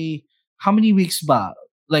only how many weeks ba?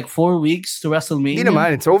 Like 4 weeks to WrestleMania? Hindi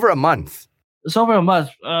naman, it's over a month. It's over a month.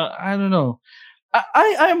 I don't know.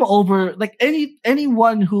 I'm over like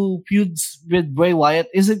anyone who feuds with Bray Wyatt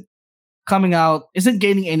isn't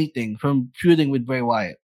gaining anything from feuding with Bray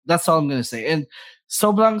Wyatt. That's all I'm gonna say. And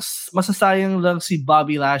sobrang masasayang lang si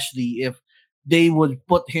Bobby Lashley if they would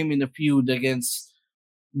put him in a feud against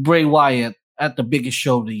Bray Wyatt at the biggest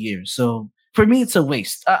show of the year. So for me, it's a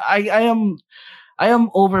waste. I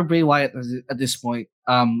am over Bray Wyatt at this point.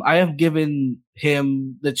 I have given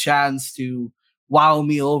him the chance to wow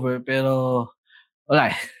me over, pero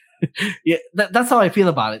wala. Yeah, that's how I feel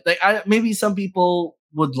about it. Like maybe some people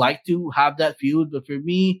would like to have that feud, but for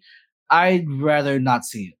me, I'd rather not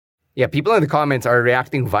see it. Yeah, people in the comments are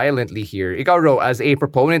reacting violently here. Ikaw, Ro, as a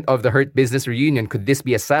proponent of the Hurt Business reunion, could this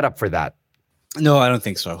be a setup for that? No, I don't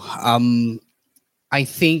think so. I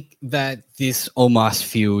think that this Omos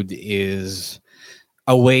feud is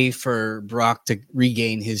a way for Brock to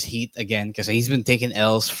regain his heat again, because he's been taking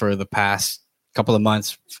L's for the past couple of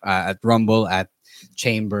months at Rumble, at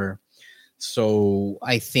Chamber. So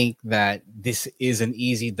I think that this is an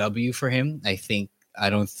easy W for him. I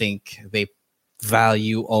don't think they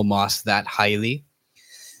value Omos that highly.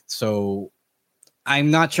 So I'm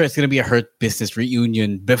not sure it's going to be a Hurt Business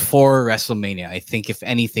reunion before WrestleMania. I think if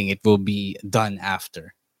anything, it will be done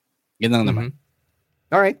after. Yun lang naman.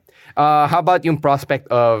 All right. How about yung prospect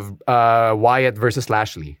of Wyatt versus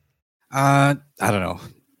Lashley? I don't know.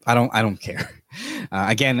 I don't care.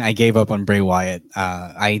 Again, I gave up on Bray Wyatt.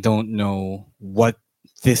 I don't know what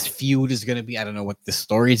this feud is going to be. I don't know what the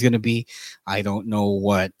story is going to be. I don't know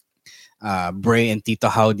what Bray and Tito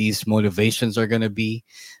Howdy's motivations are going to be.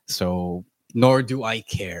 So, nor do I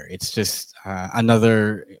care. It's just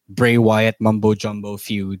another Bray Wyatt mumbo jumbo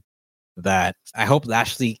feud that I hope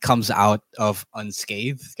Lashley comes out of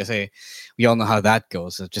unscathed, because we all know how that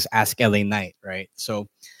goes. So just ask LA Knight, right? So,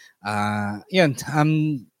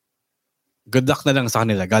 good luck na lang sa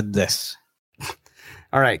kanila. God bless.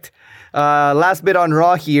 All right. Last bit on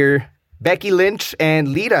Raw here. Becky Lynch and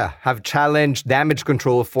Lita have challenged Damage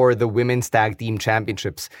Control for the Women's Tag Team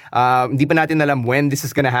Championships. Hindi pa natin alam when this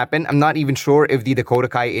is going to happen. I'm not even sure if the Dakota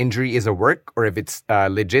Kai injury is a work or if it's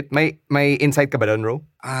legit. May insight ka ba doon, Ro?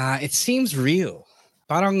 It seems real.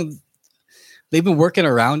 Parang they've been working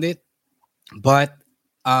around it, but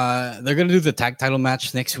They're gonna do the tag title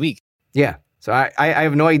match next week. Yeah. So I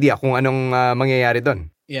have no idea kung anong mangyayari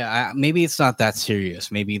dun. Yeah, maybe it's not that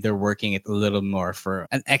serious. Maybe they're working it a little more for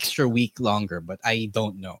an extra week longer, but I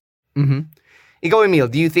don't know. Mm-hmm. Ikaw, Emil,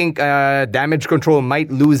 do you think Damage Control might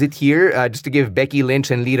lose it here just to give Becky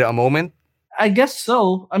Lynch and Lita a moment? I guess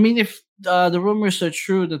so. I mean, if the rumors are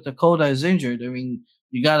true that Dakota is injured, I mean,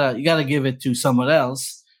 you gotta give it to someone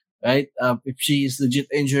else, right? If she's legit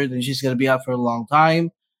injured and she's gonna be out for a long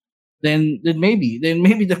time, then maybe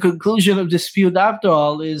the conclusion of this feud after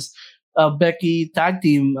all is Becky tag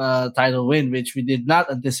team title win, which we did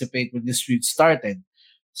not anticipate when this feud started.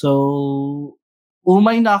 So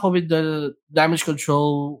umay na ako with the Damage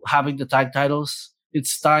Control having the tag titles.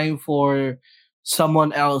 It's time for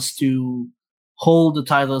someone else to hold the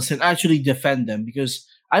titles and actually defend them, because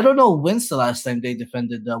I don't know when's the last time they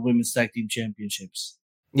defended the women's tag team championships.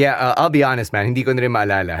 Yeah, I'll be honest, man. Hindi ko na rin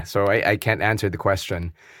maalala, so I can't answer the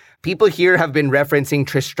question. People here have been referencing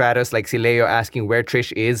Trish Stratus, like si Leo asking where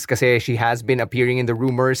Trish is, kasi she has been appearing in the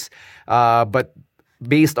rumors. But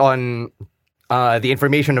based on the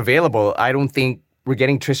information available, I don't think we're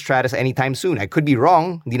getting Trish Stratus anytime soon. I could be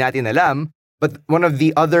wrong, hindi natin alam. But one of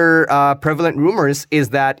the other prevalent rumors is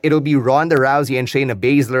that it'll be Ronda Rousey and Shayna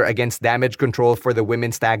Baszler against Damage Control for the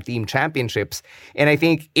Women's Tag Team Championships. And I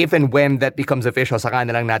think if and when that becomes official, saka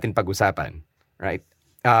na lang natin pag-usapan. Right?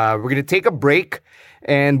 We're going to take a break.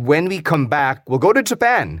 And when we come back, we'll go to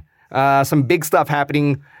Japan. Some big stuff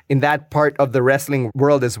happening in that part of the wrestling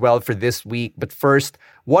world as well for this week. But first,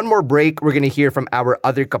 one more break. We're going to hear from our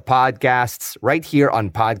other podcasts right here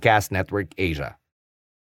on Podcast Network Asia.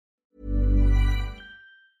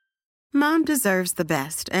 Mom deserves the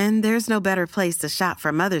best, and there's no better place to shop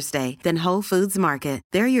for Mother's Day than Whole Foods Market.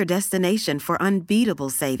 They're your destination for unbeatable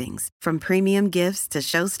savings, from premium gifts to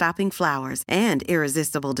show-stopping flowers and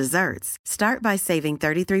irresistible desserts. Start by saving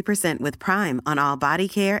 33% with Prime on all body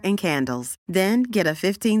care and candles. Then get a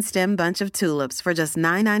 15-stem bunch of tulips for just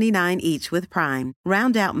 $9.99 each with Prime.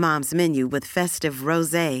 Round out Mom's menu with festive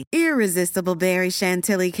rosé, irresistible berry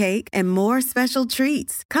chantilly cake, and more special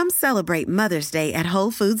treats. Come celebrate Mother's Day at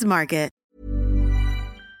Whole Foods Market.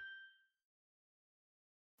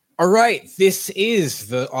 All right, this is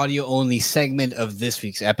the audio-only segment of this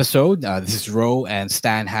week's episode. This is Ro, and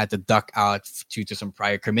Stan had to duck out due to some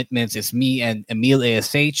prior commitments. It's me and Emil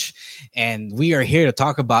ASH, and we are here to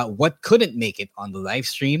talk about what couldn't make it on the live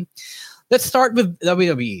stream. Let's start with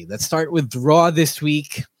WWE. Let's start with Raw this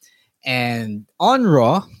week. And on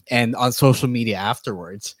Raw and on social media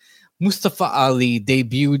afterwards, Mustafa Ali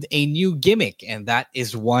debuted a new gimmick, and that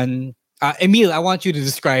is one... Emil, I want you to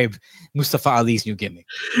describe Mustafa Ali's new gimmick.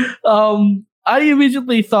 I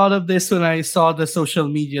immediately thought of this when I saw the social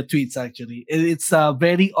media tweets, actually. It's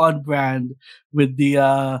very on brand with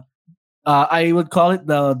the, I would call it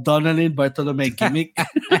the Donalyn Bartolome gimmick.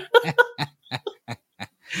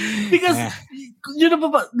 Because, yun na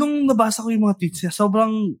ba, nung nabasa ko yung mga tweets niya,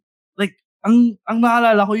 sobrang, like, ang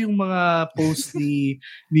naalala ko yung mga posts ni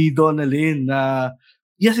Donalyn na,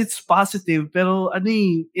 yes, it's positive, pero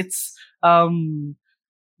it's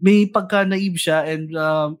may pagka-naive siya, and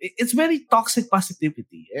it's very toxic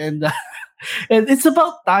positivity, and and it's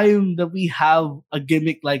about time that we have a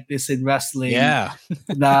gimmick like this in wrestling. Yeah.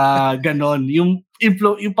 Na ganon, yung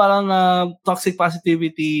parang toxic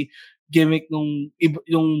positivity gimmick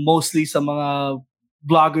yung mostly sa mga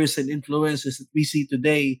bloggers and influencers that we see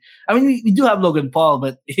today. I mean, we do have Logan Paul,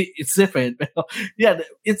 but it's different. Yeah,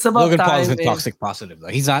 it's about Logan time. Paul isn't toxic positive,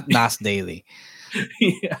 though. He's not Nas Daily.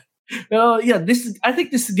 Yeah. Yeah, I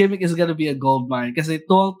think this gimmick is gonna be a gold mine, kasi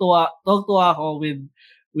tuwang-tuwa ako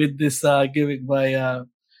with this gimmick by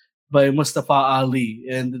Mustafa Ali,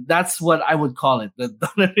 and that's what I would call it, the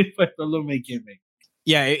Donalyn Bartolome gimmick.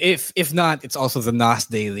 Yeah, if not, it's also the Nas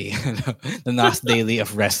Daily, the Nas Daily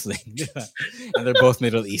of wrestling, and they're both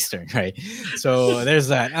Middle Eastern, right? So there's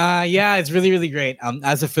that. Yeah, it's really, really great.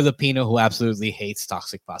 As a Filipino who absolutely hates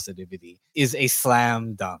toxic positivity, is a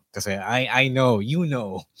slam dunk. Because I know, you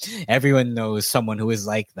know, everyone knows someone who is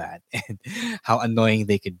like that, and how annoying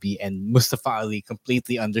they could be. And Mustafa Ali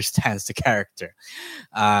completely understands the character.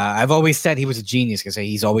 I've always said he was a genius because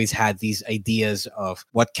he's always had these ideas of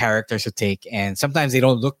what characters to take, and sometimes they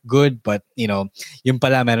don't look good, but you know, yung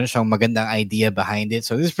pala meron siyang magandang idea behind it.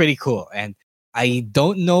 So this is pretty cool. And I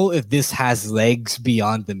don't know if this has legs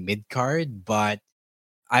beyond the mid-card, but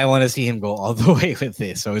I want to see him go all the way with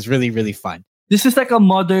this. So it's really, really fun. This is like a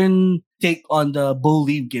modern take on the Bull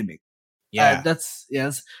League gimmick. Yeah. That's,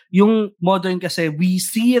 yes. Yung modern kasi, we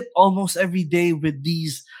see it almost every day with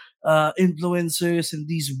these influencers and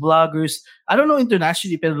these vloggers. I don't know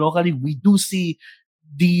internationally, but locally, we do see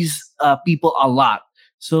these people a lot.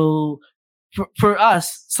 So for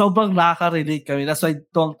us, sobrang nakaka-relate kami. That's why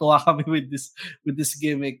tuwang-tuwa kami with this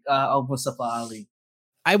gimmick of Mustafa Ali.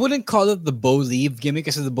 I wouldn't call it the Bo Leave gimmick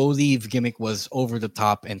because the Bo Leave gimmick was over the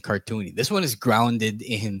top and cartoony. This one is grounded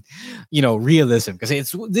in, realism because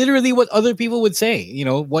it's literally what other people would say.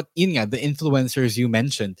 What the influencers you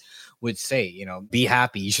mentioned would say. Be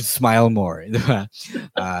happy. You should smile more.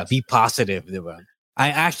 Be positive. I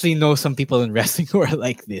actually know some people in wrestling who are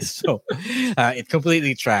like this, so it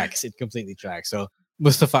completely tracks. So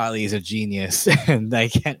Mustafa Ali is a genius, and I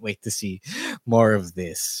can't wait to see more of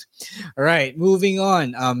this. All right, moving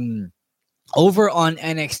on. Over on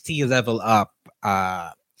NXT Level Up,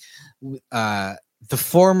 the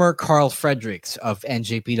former Carl Fredericks of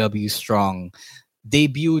NJPW Strong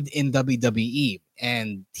debuted in WWE,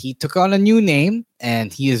 and he took on a new name,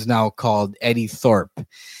 and he is now called Eddie Thorpe.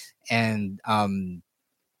 And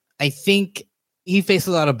I think he faced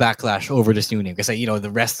a lot of backlash over this new name because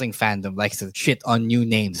the wrestling fandom likes to shit on new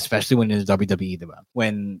names, especially when it's WWE. Diba?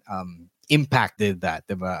 When Impact did that,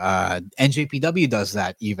 diba? NJPW does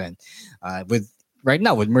that even with right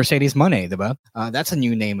now with Mercedes Monè. Diba? That's a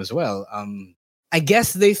new name as well. I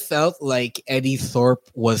guess they felt like Eddie Thorpe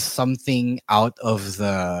was something out of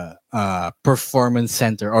the Performance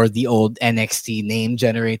Center or the old NXT name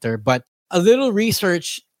generator, but a little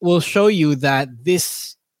research will show you that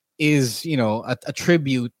this is, a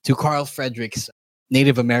tribute to Carl Fredericks'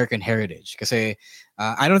 Native American heritage. Because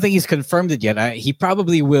I don't think he's confirmed it yet. He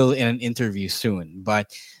probably will in an interview soon.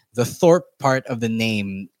 But the Thorpe part of the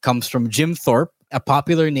name comes from Jim Thorpe, a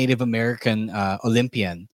popular Native American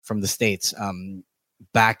Olympian from the States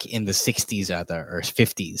back in the 60s or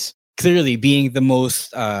 50s. Clearly being the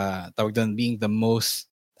most, I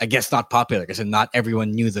guess not popular because not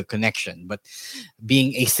everyone knew the connection, but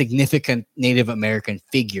being a significant Native American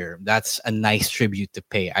figure, that's a nice tribute to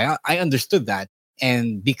pay. I understood that.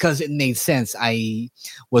 And because it made sense, I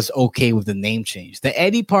was okay with the name change. The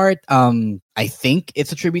Eddie part, I think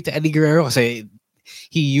it's a tribute to Eddie Guerrero.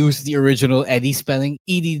 He used the original Eddie spelling,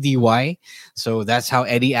 EDDY. So that's how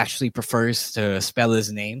Eddie actually prefers to spell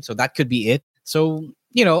his name. So that could be it. So,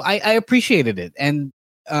 I appreciated it. And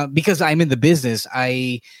because I'm in the business,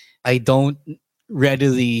 I don't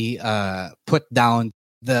readily put down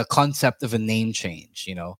the concept of a name change.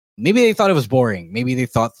 Maybe they thought it was boring. Maybe they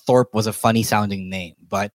thought Thorpe was a funny sounding name,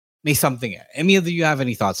 but maybe something. Emil, do you have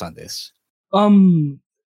any thoughts on this? I'm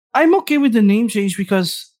okay with the name change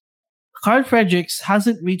because Carl Fredericks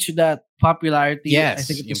hasn't reached that popularity. Yes, I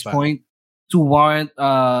think at this point to warrant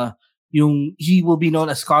he will be known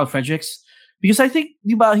as Carl Fredericks because I think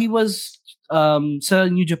diba he was sa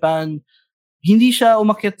New Japan, hindi siya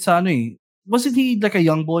umakyat sa wasn't he like a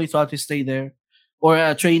young boy thought to stay there? Or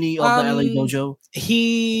a trainee of the LA dojo?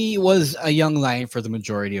 He was a young lion for the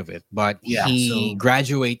majority of it, but he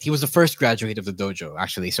was the first graduate of the dojo,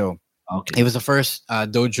 actually. So he was the first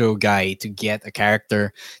dojo guy to get a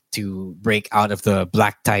character to break out of the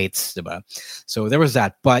black tights. Diba? So there was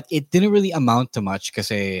that, but it didn't really amount to much because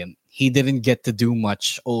he didn't get to do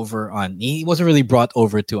much he wasn't really brought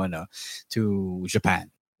over to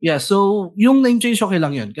Japan. Yeah, so yung name change okay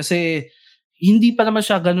lang yun kasi hindi pa naman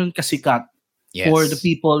siya ganun kasikat for the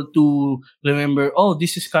people to remember, oh,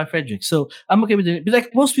 this is Carl Fredericks. So I'm okay with it. But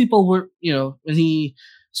like most people were, when he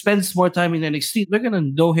spends more time in NXT, they're gonna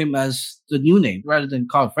know him as the new name rather than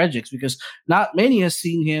Carl Fredericks because not many has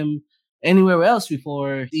seen him anywhere else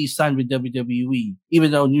before he signed with WWE.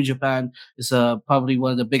 Even though New Japan is probably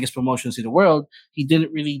one of the biggest promotions in the world, he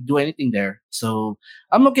didn't really do anything there. So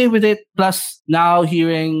I'm okay with it. Plus, now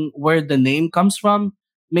hearing where the name comes from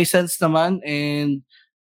makes sense naman. And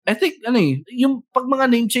I think, yung pag mga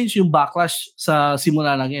name change, yung backlash sa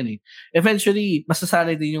simula lang yan eh. Eventually,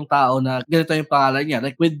 masasanay din yung tao na ganito yung pangalan niya.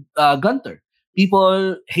 Like with Gunther.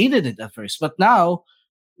 People hated it at first. But now,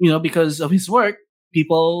 because of his work,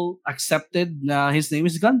 people accepted na his name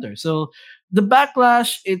is Gunther. So, the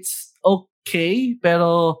backlash, it's okay.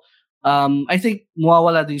 Pero, I think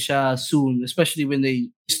mawawala din siya soon. Especially when they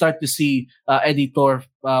start to see Eddie Thorpe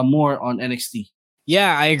more on NXT.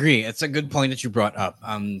 Yeah, I agree. It's a good point that you brought up.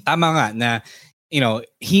 Tama nga na,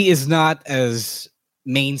 he is not as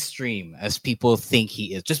mainstream as people think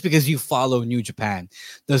he is. Just because you follow New Japan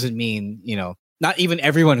doesn't mean, not even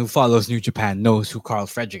everyone who follows New Japan knows who Carl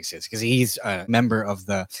Fredericks is because he's a member of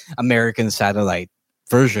the American satellite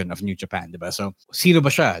version of New Japan, diba? So, sino ba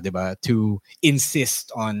siya, diba, to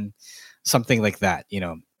insist on something like that,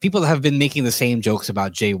 People have been making the same jokes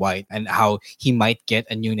about Jay White and how he might get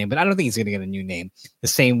a new name, but I don't think he's going to get a new name. The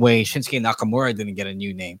same way Shinsuke Nakamura didn't get a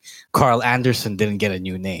new name. Carl Anderson didn't get a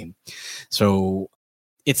new name. So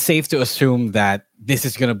it's safe to assume that this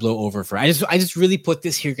is gonna blow over for. I just really put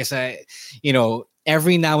this here because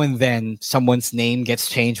every now and then someone's name gets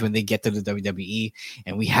changed when they get to the WWE,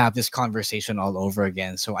 and we have this conversation all over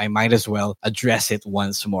again. So I might as well address it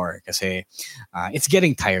once more because it's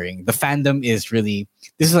getting tiring. The fandom is really,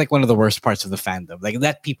 this is like one of the worst parts of the fandom. Like,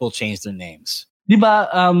 let people change their names.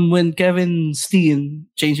 Diba, when Kevin Steen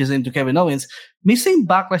changes into Kevin Owens, may same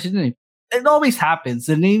backlash din eh. It always happens.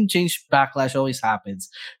 The name change backlash always happens.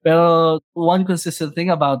 Pero one consistent thing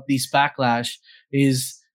about these backlash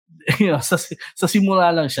is, sa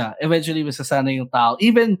simula lang siya. Eventually, masasana yung tao.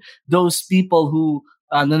 Even those people who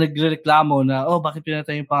na nagreklamo na, bakit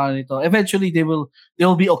pinatay yung pangalan nito? Eventually, they will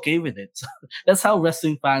be okay with it. So, that's how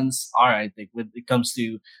wrestling fans are, I think, when it comes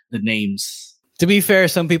to the names. To be fair,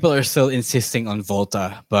 some people are still insisting on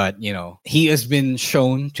Volta, but he has been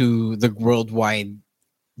shown to the worldwide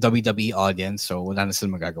WWE audience, so wala na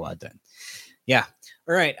silang magagawa dun. Yeah.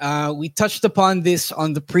 All right. We touched upon this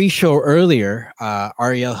on the pre-show earlier.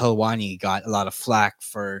 Ariel Helwani got a lot of flack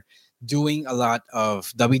for doing a lot of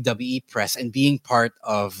WWE press and being part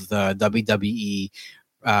of the WWE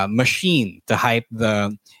machine to hype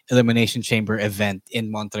the Elimination Chamber event in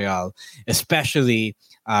Montreal, especially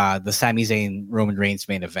the Sami Zayn Roman Reigns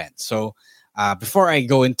main event. So before I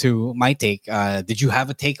go into my take, did you have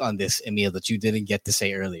a take on this, Emil, that you didn't get to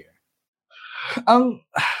say earlier?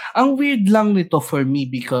 Ang weird lang nito for me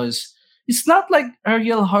because it's not like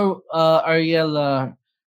Helwani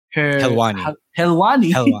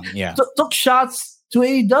yeah. took shots to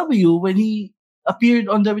AEW when he appeared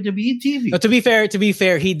on WWE TV. No, to be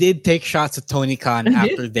fair, he did take shots at Tony Khan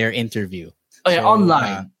after their interview. Oh yeah,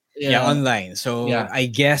 online. Online. So I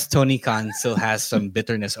guess Tony Khan still has some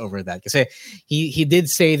bitterness over that. Because he did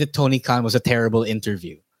say that Tony Khan was a terrible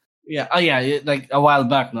interview. Yeah. Oh yeah, like a while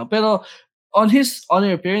back now. Pero on his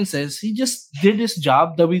honor appearances, he just did his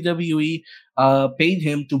job. WWE paid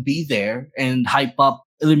him to be there and hype up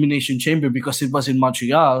Elimination Chamber because it was in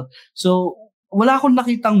Montreal. So wala akong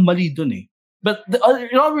nakitang mali dun eh. But it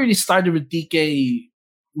already started with TK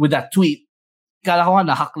with that tweet. Kala ko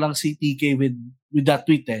nga nahack lang si TK with that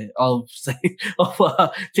tweet of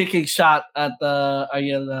taking shot at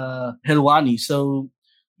Ariel Helwani. So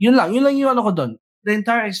yun lang yung ano ko dun. The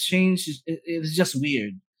entire exchange is just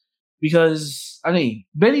weird because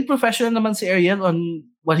very professional naman si Ariel on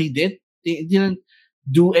what he did. He didn't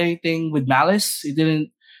do anything with malice. He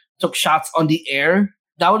didn't took shots on the air.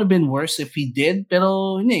 That would have been worse if he did.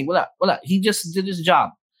 Pero wala. He just did his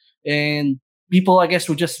job. And people, I guess,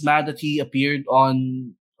 were just mad that he appeared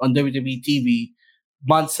on WWE TV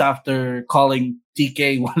months after calling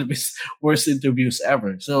TK one of his worst interviews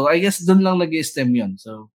ever. So I guess dun lang nag-stem yun.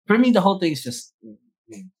 So for me, the whole thing is just...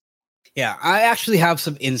 Yeah, I actually have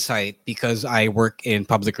some insight because I work in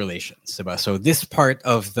public relations. So this part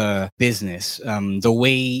of the business, the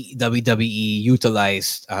way WWE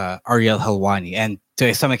utilized Ariel Helwani, and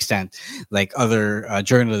to some extent, like other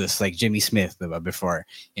journalists like Jimmy Smith before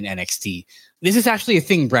in NXT, this is actually a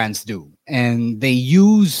thing brands do. And they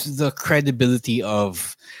use the credibility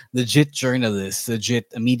of legit journalists,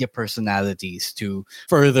 legit media personalities to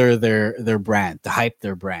further their brand, to hype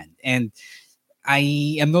their brand. And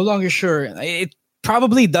I am no longer sure. It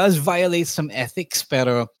probably does violate some ethics,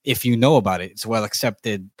 pero if you know about it, it's well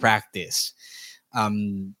accepted practice.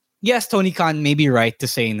 Yes, Tony Khan may be right to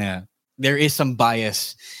say that there is some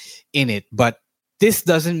bias in it, but this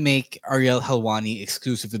doesn't make Ariel Helwani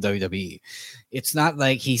exclusive to WWE. It's not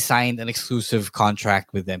like he signed an exclusive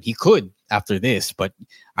contract with them. He could after this, but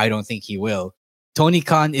I don't think he will. Tony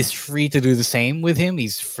Khan is free to do the same with him.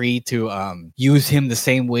 He's free to use him the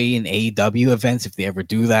same way in AEW events if they ever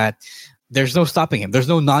do that. There's no stopping him. There's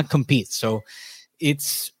no non-compete. So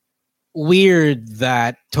it's weird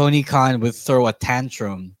that Tony Khan would throw a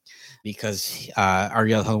tantrum because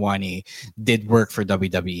Ariel Helwani did work for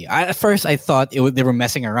WWE. At first, I thought they were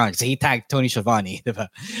messing around because he tagged Tony Schiavone.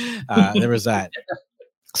 There was that.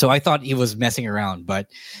 So I thought he was messing around, but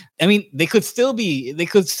I mean, they could still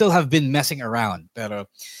have been messing around. But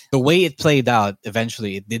the way it played out,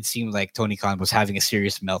 eventually, it did seem like Tony Khan was having a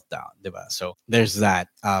serious meltdown. Diba? So there's that.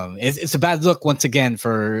 It's a bad look once again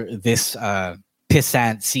for this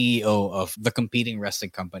pissant CEO of the competing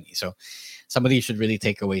wrestling company. So somebody should really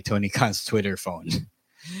take away Tony Khan's Twitter phone.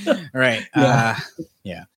 All right.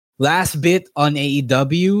 Yeah. Last bit on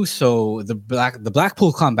AEW. So the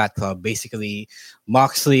Blackpool Combat Club, basically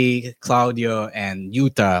Moxley, Claudio, and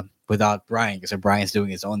Yuta without Brian, because Brian's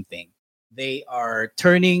doing his own thing. They are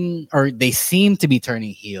turning, or they seem to be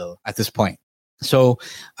turning heel at this point. So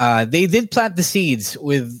they did plant the seeds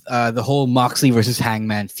with the whole Moxley versus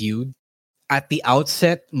Hangman feud. at the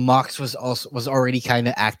outset, Mox was already kind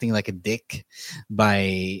of acting like a dick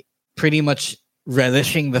by pretty much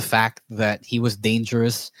relishing the fact that he was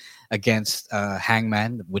dangerous against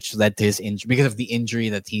Hangman, which led to his injury because of the injury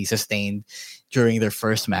that he sustained during their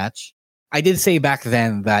first match. I did say back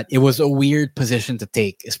then that it was a weird position to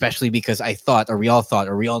take, especially because we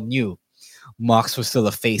all knew Mox was still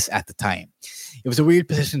a face at the time. It was a weird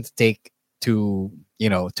position to take to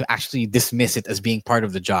actually dismiss it as being part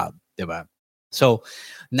of the job, diba? So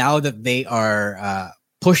now that they are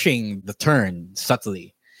pushing the turn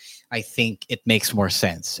subtly, I think it makes more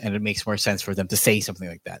sense, and it makes more sense for them to say something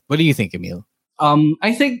like that. What do you think, Emil?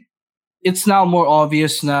 I think it's now more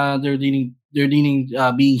obvious na they're leaning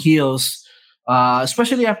being heels,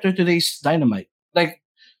 especially after today's Dynamite. Like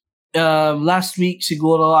last week,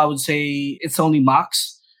 siguro I would say it's only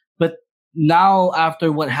Mox, but now after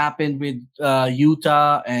what happened with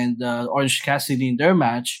Utah and Orange Cassidy in their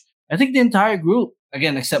match, I think the entire group,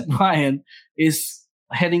 again except Brian, is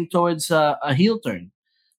heading towards a heel turn,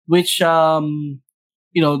 which they're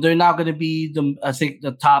now going to be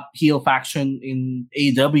the top heel faction in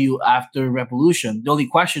AEW after Revolution. The only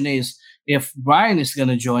question is if Brian is going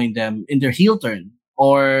to join them in their heel turn,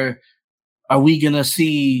 or are we going to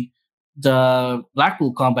see the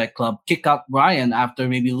Blackpool Combat Club kick out Brian after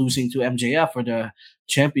maybe losing to MJF for the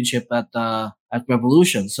championship at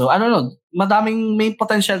Revolution? So I don't know. Madaming may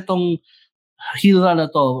potential tong heel na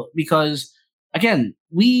to, because again,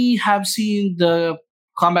 we have seen the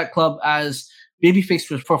Combat Club as babyface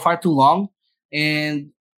for far too long,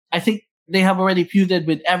 and I think they have already feuded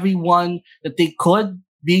with everyone that they could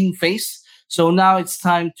being face. So now it's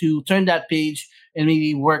time to turn that page and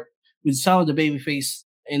maybe work with some of the babyface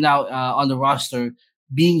and now on the roster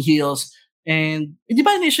being heels. And di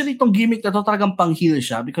ba initially itong gimmick na to talagang pang heel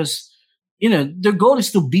siya, because their goal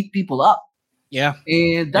is to beat people up. Yeah.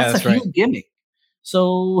 And that's a heel gimmick.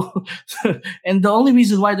 So, and the only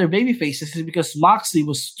reason why they're baby faces is because Moxley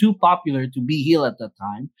was too popular to be heel at that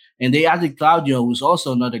time. And they added Claudio, who's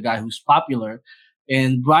also another guy who's popular.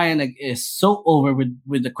 And Brian is so over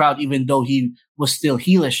with the crowd, even though he was still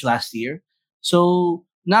heelish last year. So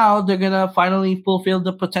now they're going to finally fulfill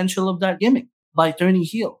the potential of that gimmick by turning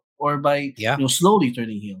heel, or by slowly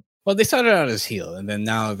turning heel. Well, they started out as heel, and then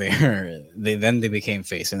now they became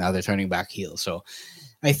face, and now they're turning back heel. So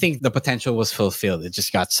I think the potential was fulfilled. It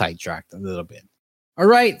just got sidetracked a little bit. All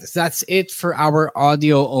right, that's it for our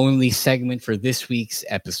audio-only segment for this week's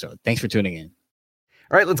episode. Thanks for tuning in.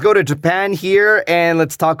 All right, let's go to Japan here, and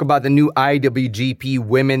let's talk about the new IWGP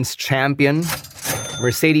Women's Champion.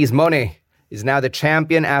 Mercedes Monè is now the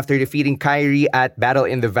champion after defeating Kairi at Battle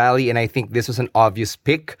in the Valley, and I think this was an obvious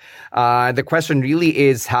pick. The question really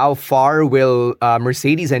is, how far will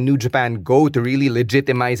Mercedes and New Japan go to really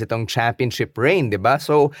legitimize itong championship reign, diba?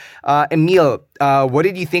 So, Emil, what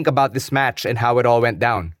did you think about this match and how it all went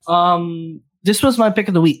down? This was my pick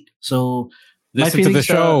of the week. So, listen to the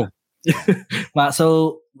show. My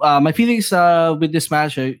feelings with this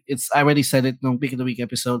match, I already said it in the pick of the week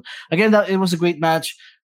episode. Again, it was a great match.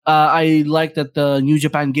 I like that New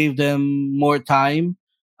Japan gave them more time.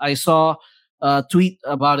 I saw a tweet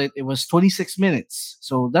about it. It was 26 minutes.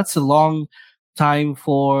 So that's a long time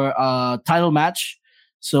for a title match.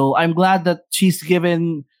 So I'm glad that she's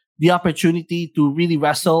given the opportunity to really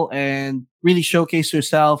wrestle and really showcase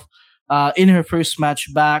herself in her first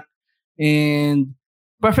match back. And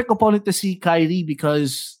perfect opponent to see Kairi,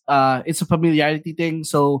 because it's a familiarity thing.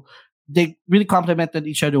 So they really complemented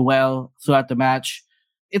each other well throughout the match.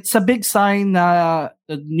 It's a big sign that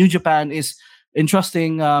New Japan is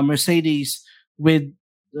entrusting Mercedes with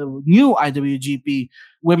the new IWGP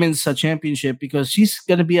Women's Championship, because she's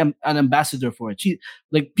gonna be an ambassador for it.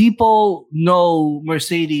 People know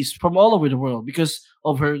Mercedes from all over the world because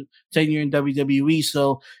of her tenure in WWE.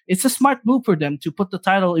 So it's a smart move for them to put the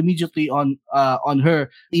title immediately on her,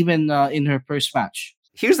 even in her first match.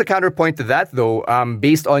 Here's the counterpoint to that, though.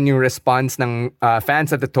 Based on your response ng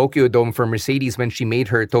fans at the Tokyo Dome for Mercedes when she made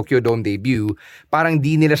her Tokyo Dome debut, parang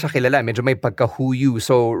di nila siya kilala. Medyo may pagkahuyu.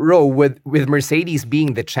 So, Ro, with Mercedes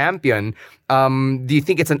being the champion, do you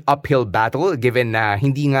think it's an uphill battle, given na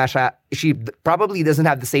hindi nga siya, she probably doesn't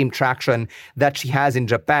have the same traction that she has in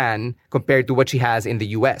Japan compared to what she has in the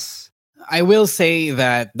US? I will say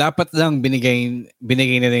that dapat lang binigay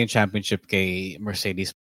nila yung championship kay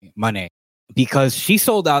Mercedes Monè, because she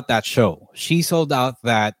sold out that show. She sold out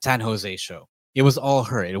that San Jose show. It was all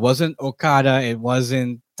her. It wasn't Okada. It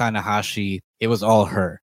wasn't Tanahashi. It was all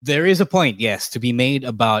her. There is a point, yes, to be made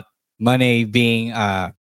about Monè being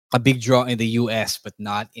a big draw in the US, but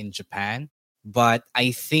not in Japan. But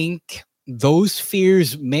I think those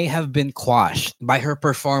fears may have been quashed by her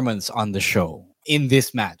performance on the show in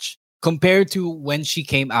this match. Compared to when she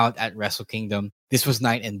came out at Wrestle Kingdom, this was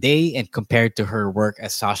night and day. And compared to her work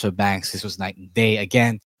as Sasha Banks, this was night and day.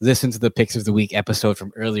 Again, listen to the Picks of the Week episode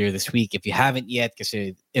from earlier this week. If you haven't yet, because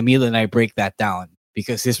Emil and I break that down,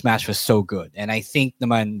 because this match was so good. And I think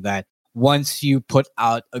naman that once you put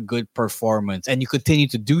out a good performance and you continue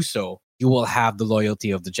to do so, you will have the loyalty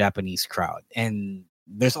of the Japanese crowd. And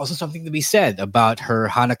there's also something to be said about her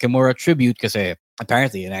Hana Kimura tribute, because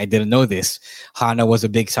apparently, and I didn't know this, Hana was a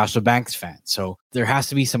big Sasha Banks fan. So there has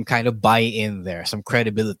to be some kind of buy-in there, some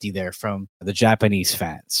credibility there from the Japanese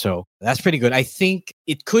fans. So that's pretty good. I think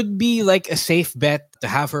it could be like a safe bet to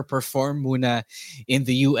have her perform muna in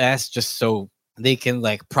the US just so they can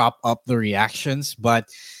like prop up the reactions. But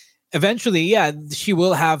eventually, yeah, she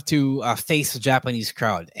will have to face the Japanese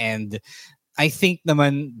crowd. And I think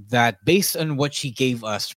naman that based on what she gave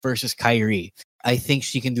us versus Kairi, I think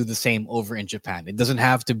she can do the same over in Japan. It doesn't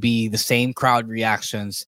have to be the same crowd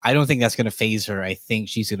reactions. I don't think that's going to phase her. I think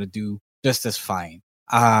she's going to do just as fine.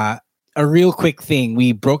 A real quick thing.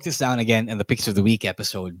 We broke this down again in the Picks of the Week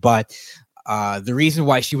episode, but the reason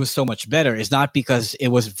why she was so much better is not because it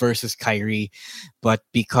was versus Kairi, but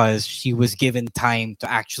because she was given time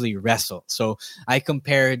to actually wrestle. So I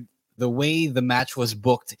compared the way the match was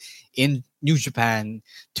booked in New Japan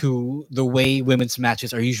to the way women's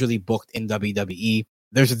matches are usually booked in WWE.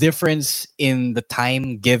 There's a difference in the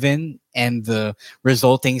time given and the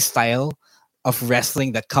resulting style of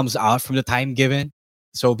wrestling that comes out from the time given.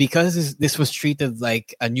 So because this was treated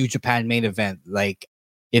like a New Japan main event, like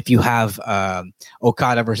if you have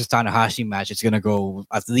Okada versus Tanahashi match, it's going to go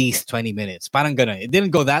at least 20 minutes. It didn't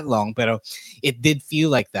go that long, but it did feel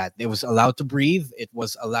like that. It was allowed to breathe. It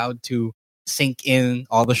was allowed to sink in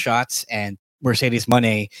all the shots, and Mercedes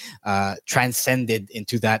Monè transcended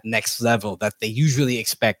into that next level that they usually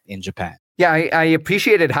expect in Japan. Yeah, I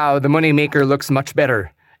appreciated how the Money Maker looks much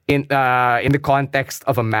better in the context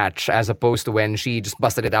of a match as opposed to when she just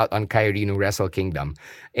busted it out on Kairi no Wrestle Kingdom.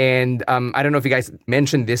 And I don't know if you guys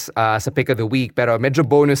mentioned this sa Pick of the Week, pero medyo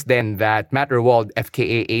bonus din that Matt Rewald,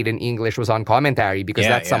 FKA Aiden English, was on commentary because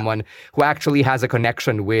that's someone who actually has a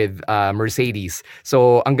connection with Mercedes.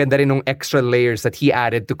 So ang ganda rin ng extra layers that he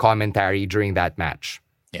added to commentary during that match.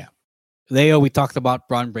 Yeah. Leo, we talked about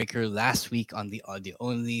Braun Breaker last week on the audio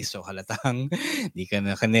only, so halatang di ka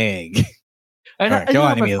nakinig. I do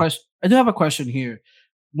have a question here.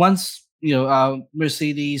 Once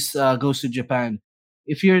Mercedes goes to Japan,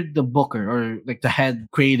 if you're the booker or like the head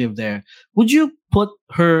creative there, would you put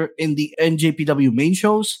her in the NJPW main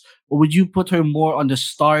shows, or would you put her more on the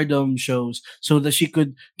Stardom shows so that she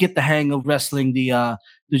could get the hang of wrestling the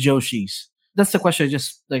Joshis? That's the question that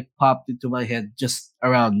just like popped into my head just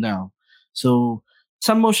around now. So,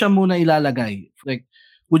 saan mo siya muna ilalagay? Like,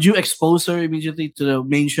 would you expose her immediately to the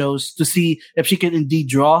main shows to see if she can indeed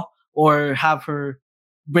draw, or have her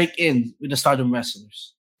break in with the Stardom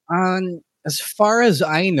wrestlers? As far as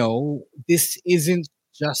I know, this isn't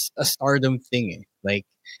just a Stardom thing. Like,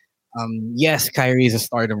 yes, Kairi is a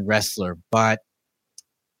Stardom wrestler, but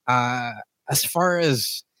as far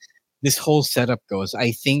as this whole setup goes,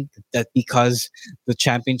 I think that because the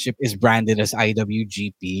championship is branded as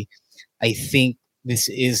IWGP, I think this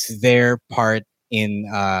is their part in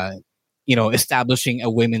establishing a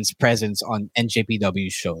women's presence on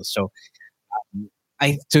NJPW shows. So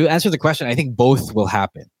to answer the question, I think both will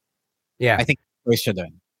happen. Yeah. I think we should.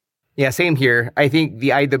 Yeah, same here. I think the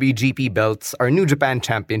IWGP belts are New Japan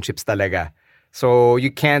championships talaga. So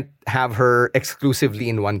you can't have her exclusively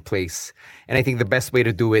in one place. And I think the best way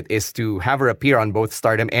to do it is to have her appear on both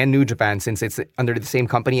Stardom and New Japan, since it's under the same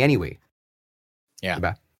company anyway. Yeah.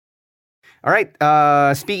 Diba? All right.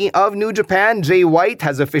 Speaking of New Japan, Jay White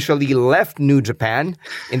has officially left New Japan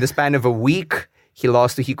in the span of a week. He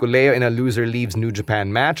lost to Hikuleo in a loser leaves New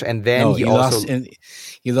Japan match, and then he lost to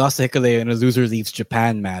Hikuleo in a loser leaves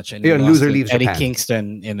Japan match, and loser leaves Eddie Japan.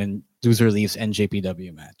 Kingston in a loser leaves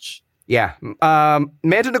NJPW match. Yeah.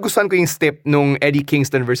 Medyo nagustuhan ko yung step nung Eddie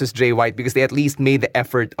Kingston versus Jay White because they at least made the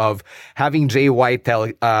effort of having Jay White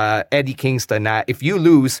tell Eddie Kingston na if you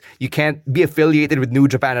lose, you can't be affiliated with New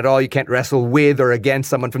Japan at all. You can't wrestle with or against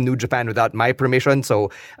someone from New Japan without my permission.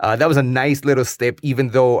 So that was a nice little step, even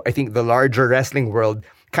though I think the larger wrestling world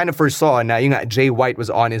kind of foresaw na yung Jay White was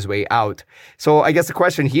on his way out. So I guess the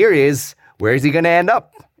question here is, where is he going to end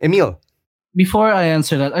up? Emil? Before I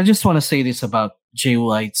answer that, I just want to say this about Jay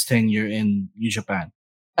White's tenure in New Japan.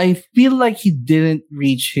 I feel like he didn't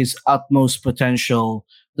reach his utmost potential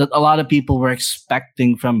that a lot of people were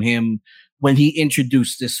expecting from him when he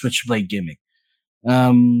introduced this Switchblade gimmick.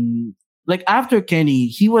 like after Kenny,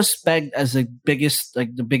 he was pegged as the biggest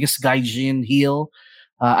gaijin heel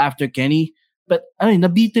after Kenny. But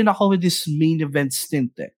nabitin ako with this main event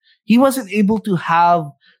stint. He wasn't able to have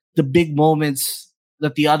the big moments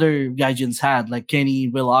that the other gaijins had, like Kenny,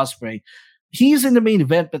 Will Ospreay. He's in the main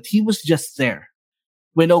event, but he was just there.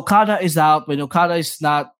 When Okada is out, when Okada is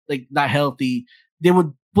not healthy, they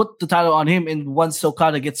would put the title on him, and once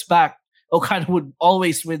Okada gets back, Okada would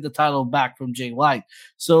always win the title back from Jay White.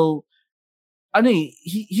 So,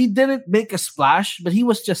 he didn't make a splash, but he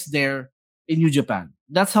was just there in New Japan.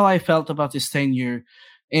 That's how I felt about his tenure.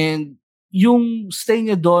 And yung stay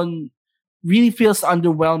niya doon really feels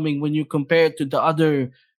underwhelming when you compare it to the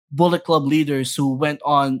other Bullet Club leaders who went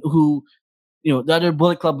on, the other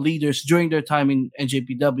Bullet Club leaders during their time in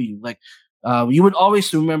NJPW. Like, you would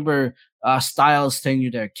always remember Styles'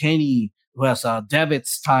 tenure there, Kenny, who has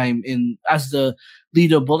Devitt's time as the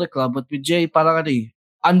leader of Bullet Club, but with Jay, parang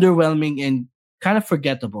underwhelming and kind of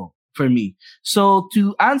forgettable for me. So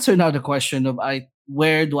to answer now the question of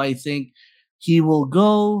where do I think he will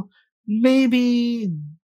go, maybe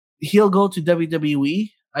he'll go to WWE,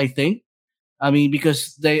 I think.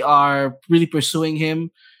 Because they are really pursuing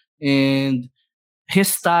him, and his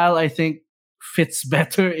style, I think, fits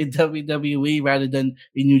better in WWE rather than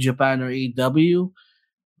in New Japan or AEW.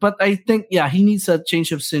 But I think, he needs a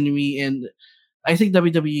change of scenery, and I think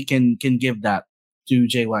WWE can give that to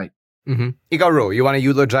Jay White. Mm-hmm. Ikaw, Ro, you want to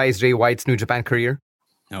eulogize Jay White's New Japan career?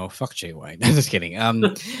 No, fuck Jay White. I'm just kidding.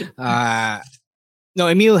 No,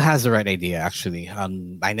 Emil has the right idea, actually.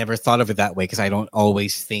 I never thought of it that way because I don't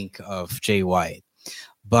always think of Jay White.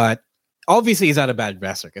 But obviously, he's not a bad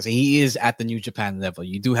wrestler because he is at the New Japan level.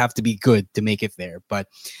 You do have to be good to make it there. But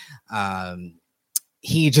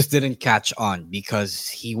he just didn't catch on because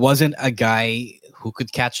he wasn't a guy who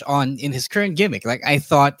could catch on in his current gimmick. Like, I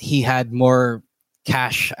thought he had more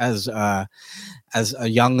cash as a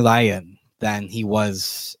young lion than he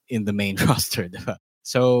was in the main roster.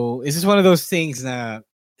 So this is one of those things that,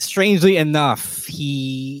 strangely enough,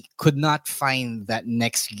 he could not find that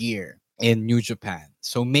next gear in New Japan.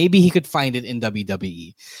 So maybe he could find it in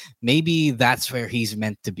WWE. Maybe that's where he's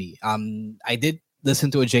meant to be. I did listen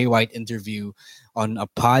to a Jay White interview on a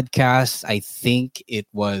podcast. I think it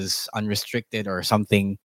was Unrestricted or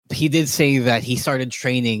something. He did say that he started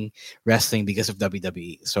training wrestling because of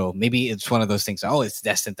WWE. So maybe it's one of those things. Oh, it's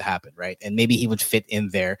destined to happen, right? And maybe he would fit in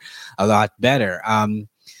there a lot better.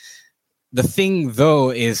 The thing, though,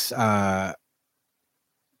 is I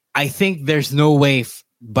think there's no way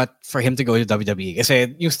but for him to go to WWE.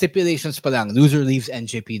 Kasi yung stipulations pa lang, loser leaves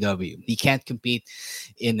NJPW. He can't compete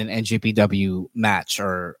in an NJPW match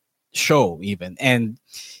or show even. And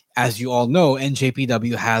as you all know,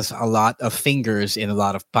 NJPW has a lot of fingers in a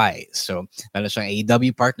lot of pies. So, meron siyang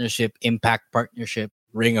AEW partnership, Impact partnership,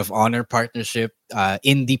 Ring of Honor partnership,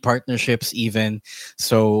 indie partnerships even.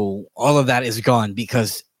 So, all of that is gone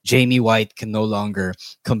because Jamie White can no longer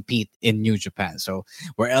compete in New Japan. So,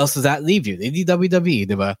 where else does that leave you? The WWE,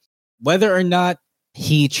 diba? Whether or not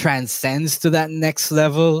he transcends to that next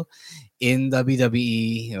level in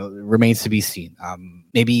WWE, remains to be seen.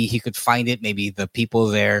 Maybe he could find it. Maybe the people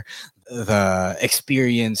there, the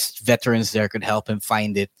experienced veterans there could help him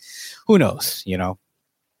find it. Who knows,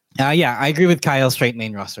 I agree with Kyle, straight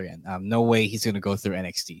main roster. No way he's going to go through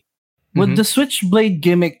NXT. Would the Switchblade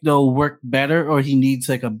gimmick, though, work better, or he needs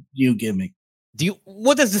like a new gimmick?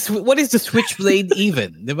 What is the Switchblade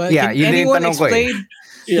even? Yeah, can anyone explain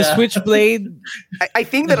the Switchblade? I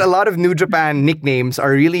think that a lot of New Japan nicknames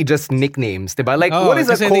are really just nicknames, diba? Like, what is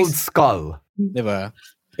a cold skull? Diba?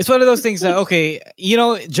 It's one of those things that, okay,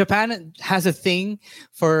 Japan has a thing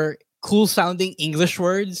for cool sounding English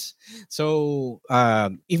words. So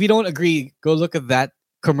if you don't agree, go look at that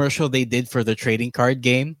commercial they did for the trading card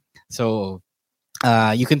game. So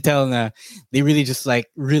you can tell they really just like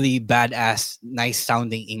really badass, nice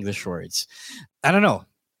sounding English words. I don't know.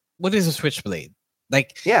 What is a Switchblade?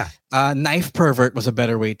 Like, knife pervert was a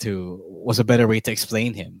better way to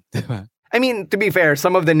explain him. I mean, to be fair,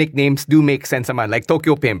 some of the nicknames do make sense naman. Like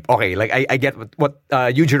Tokyo Pimp. Okay, like I get what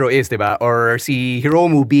Yujiro is, diba? Or si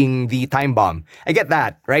Hiromu being the time bomb. I get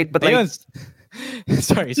that, right? But like...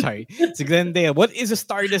 sorry. So Glendale, what is a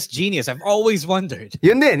Stardust Genius? I've always wondered.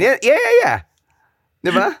 Yun din. Yeah.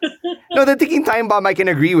 Diba? No, the ticking time bomb, I can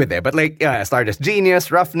agree with it. But like, Stardust Genius,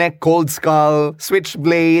 Roughneck, Cold Skull,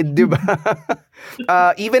 Switchblade, diba?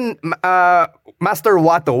 Even Master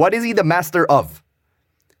Wato. What is he the master of?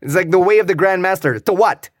 It's like the way of the Grandmaster. To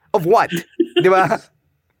what? Of what? Diba?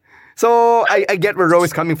 So I get where Ro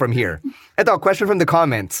is coming from here. Ito, a question from the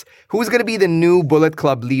comments. Who's going to be the new Bullet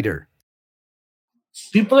Club leader?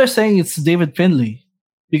 People are saying it's David Finlay.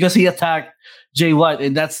 because he attacked Jay White,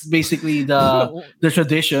 and that's basically the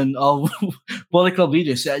tradition of Bullet Club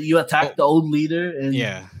leaders. You attack the old leader, and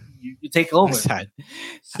you take over. Sad.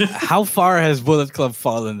 How far has Bullet Club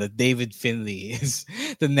fallen that David Finlay is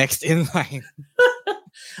the next in line?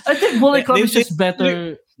 I think Bullet Club is just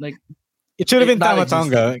better. Like it should have been Tama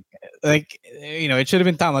Tonga. Like it should have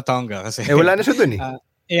been Tama Tonga. Kasi, wala na siya dun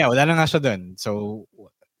eh. Wala na nga siya dun. So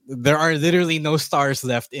there are literally no stars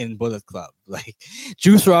left in Bullet Club. Like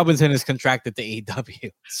Juice Robinson is contracted to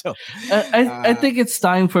AEW. So I think it's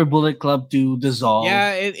time for Bullet Club to dissolve.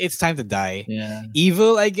 Yeah, it's time to die. Yeah.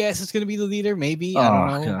 Evil, I guess, is going to be the leader. Maybe I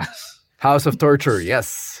don't know. House of Torture,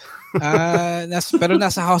 yes. Pero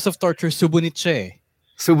nasa House of Torture, Subunit siya eh.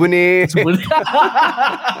 Subunit.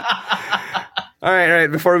 All right.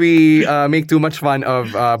 Before we make too much fun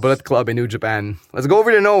of Bullet Club in New Japan, let's go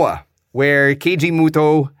over to Noah, where Keiji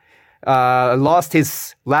Muto lost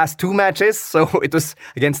his last 2 matches. So it was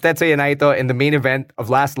against Tetsuya Naito in the main event of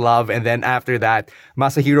Last Love. And then after that,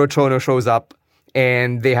 Masahiro Chono shows up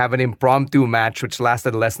and they have an impromptu match which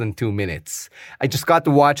lasted less than 2 minutes. I just got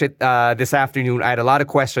to watch it this afternoon. I had a lot of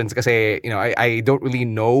questions because I don't really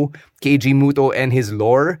know Keiji Muto and his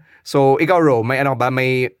lore. So ikaw, Ro,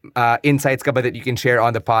 may insights ka ba that you can share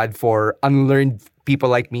on the pod for unlearned people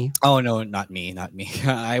like me? Oh no, not me.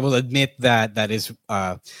 I will admit that is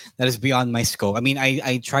beyond my scope. I mean,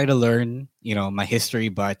 I try to learn, my history,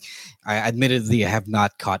 but I admittedly have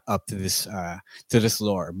not caught up to this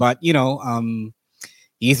lore. But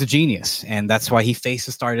he's a genius, and that's why he faced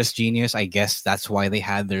the Stardust Genius. I guess that's why they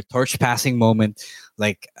had their torch passing moment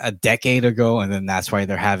like a decade ago, and then that's why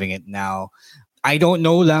they're having it now. I don't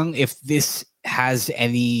know lang if this has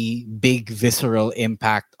any big visceral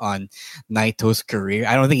impact on Naito's career.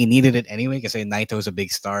 I don't think he needed it anyway, because Naito's a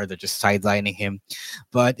big star. They're just sidelining him.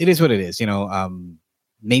 But it is what it is.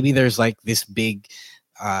 Maybe there's like this big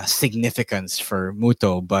significance for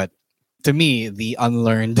Muto, but to me, the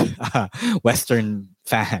unlearned Western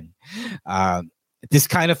fan, this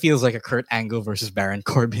kind of feels like a Kurt Angle versus Baron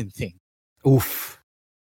Corbin thing. Oof.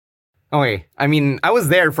 Okay, I mean, I was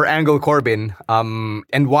there for Angle Corbin,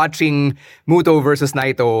 and watching Muto versus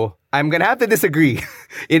Naito, I'm gonna have to disagree.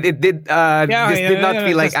 It did not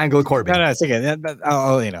feel like Angle Corbin. No, it's okay.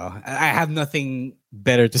 I have nothing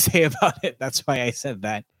better to say about it. That's why I said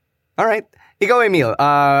that. All right. Ikaw, Emil,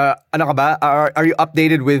 ano ka ba? Are you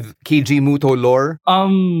updated with Keiji Muto lore?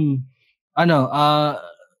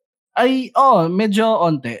 Medyo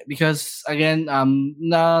onte, because again,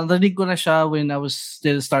 narinig ko na siya when I was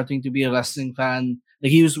still starting to be a wrestling fan.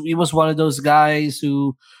 Like he was one of those guys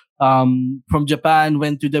who from Japan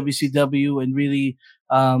went to WCW and really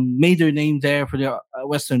made their name there for the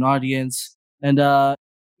Western audience. And I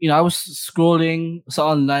was scrolling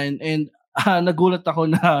sa online, and nagulat ako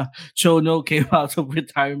na Chono came out of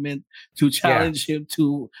retirement to challenge him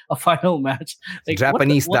to a final match. Like,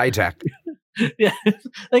 Japanese Dijak. Yeah,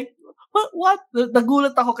 like what?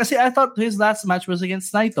 Nagulat ako kasi I thought his last match was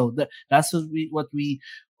against Naito. That's what we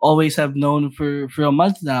always have known for a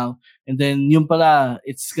month now. And then yung pala,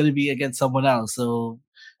 it's gonna be against someone else. So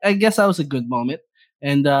I guess that was a good moment.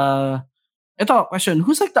 And ito, question: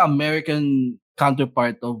 who's like the American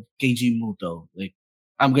counterpart of Keiji Muto? Like,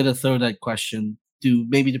 I'm gonna throw that question to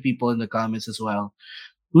maybe the people in the comments as well.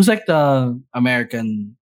 Who's like the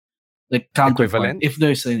American counterpart? Equivalent? If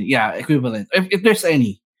there's any, equivalent. If there's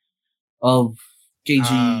any of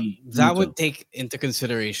Keiji that Muto. would take into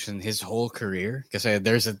consideration his whole career, because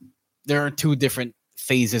there are 2 different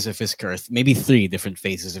phases of his career, maybe 3 different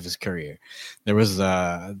phases of his career. There was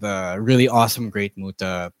the really awesome Great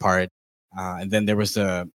Muta part, and then there was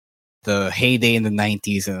the heyday in the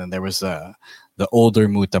 90s, and then there was the older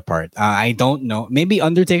Muta part. I don't know, maybe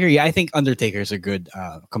Undertaker. I think Undertaker's a good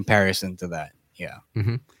comparison to that. Yeah.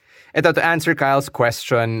 Mm-hmm. Ito, to answer Kyle's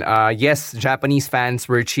question, yes, Japanese fans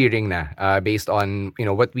were cheering na based on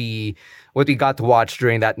what we got to watch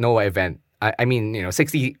during that Noah event. I mean,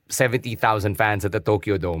 60, 70,000 fans at the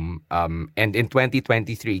Tokyo Dome. And in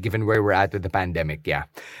 2023, given where we're at with the pandemic,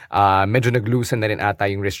 medyo nag-loosen na rin ata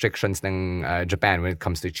yung restrictions ng Japan when it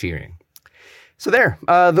comes to cheering. So there,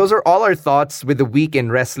 those are all our thoughts with the week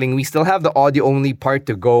in wrestling. We still have the audio-only part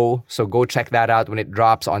to go, so go check that out when it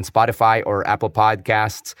drops on Spotify or Apple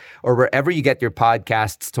Podcasts or wherever you get your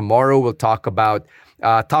podcasts. Tomorrow we'll talk about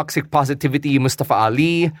toxic positivity, Mustafa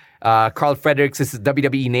Ali, Carl Fredericks'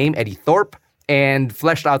 WWE name, Eddie Thorpe, and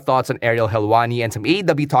fleshed out thoughts on Ariel Helwani and some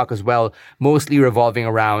AEW talk as well, mostly revolving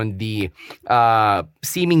around the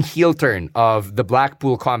seeming heel turn of the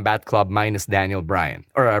Blackpool Combat Club minus Bryan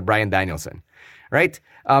Danielson. Right?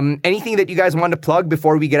 Anything that you guys want to plug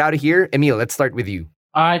before we get out of here? Emil, let's start with you.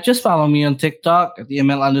 Just follow me on TikTok at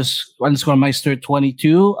 @EML Meister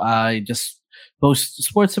 22. I just post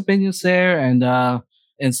sports opinions there and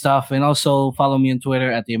stuff. And also follow me on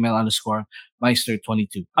Twitter at @EML Meister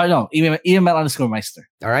 22. Oh no, EML Meister.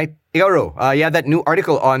 All right. Ikaw, you had that new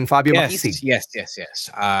article on Fabio Makisig. Yes.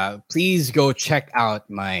 Please go check out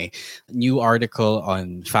my new article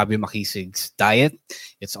on Fabio Makisig's diet.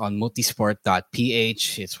 It's on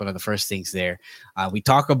multisport.ph. It's one of the first things there. We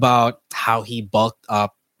talk about how he bulked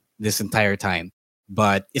up this entire time.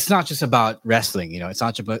 But it's not just about wrestling, it's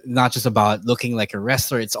not just about looking like a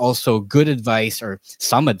wrestler. It's also good advice or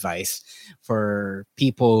some advice for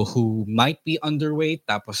people who might be underweight.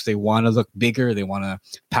 Tapos they want to look bigger. They want to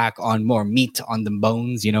pack on more meat on the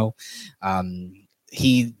bones,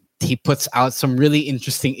 He puts out some really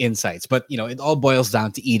interesting insights, but it all boils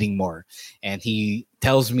down to eating more. And he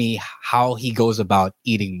tells me how he goes about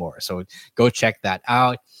eating more. So go check that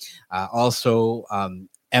out. Also,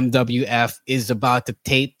 MWF is about to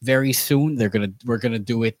tape very soon. We're gonna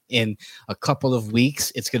do it in a couple of weeks.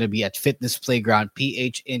 It's gonna be at Fitness Playground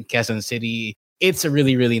PH in Quezon City. It's a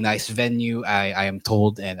really, really nice venue. I am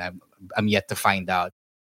told, and I'm yet to find out.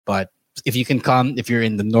 But if you can come, if you're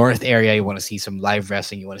in the North area, you want to see some live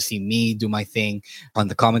wrestling, you want to see me do my thing on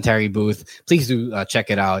the commentary booth, please do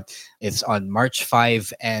check it out. It's on March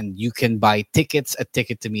 5, and you can buy tickets at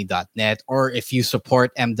tickettome.net, or if you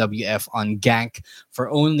support MWF on Gank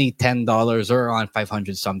for only $10 or on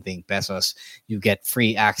 500 something pesos, you get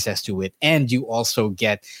free access to it, and you also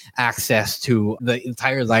get access to the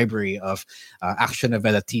entire library of Action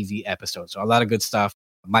Novela TV episodes. So a lot of good stuff.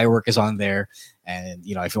 My work is on there, and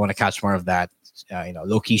if you want to catch more of that,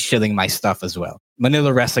 low-key shilling my stuff as well.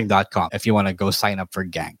 ManilaWrestling.com if you want to go sign up for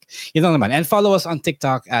Gank. And follow us on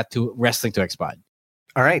TikTok at Wrestling2Xpod.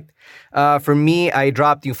 All right. For me, I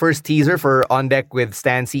dropped the first teaser for On Deck with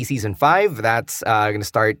Stan C Season 5. That's going to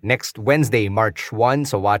start next Wednesday, March 1.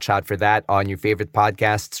 So watch out for that on your favorite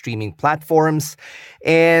podcast streaming platforms.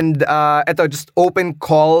 And ito, just open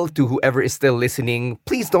call to whoever is still listening.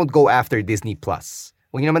 Please don't go after Disney+.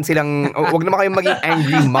 Huwag naman kayong maging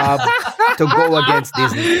angry mob to go against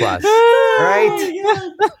Disney+. Right?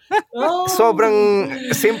 Sobrang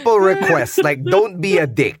simple request. Like, don't be a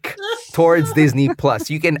dick towards Disney+.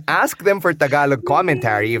 You can ask them for Tagalog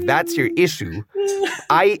commentary if that's your issue.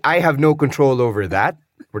 I have no control over that.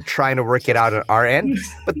 We're trying to work it out on our end.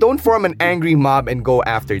 But don't form an angry mob and go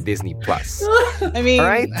after Disney+.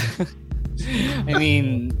 Alright?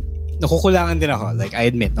 Nakukulangan din ako. Like, I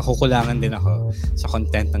admit, nakukulangan din ako sa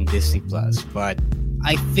content ng Disney+. But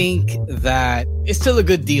I think that it's still a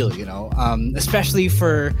good deal, especially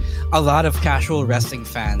for a lot of casual wrestling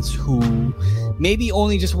fans who maybe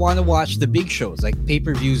only just want to watch the big shows, like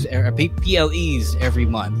pay-per-views or PLEs every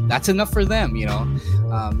month. That's enough for them,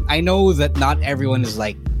 I know that not everyone is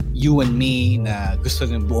like you and me na gusto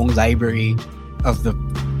ng buong library of the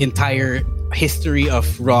entire history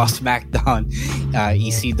of Raw, SmackDown,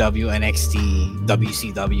 ECW, NXT,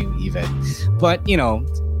 WCW even. But,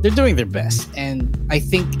 they're doing their best. And I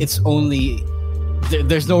think it's only...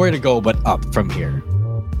 There's nowhere to go but up from here.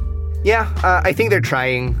 Yeah, I think they're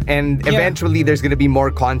trying. And eventually there's going to be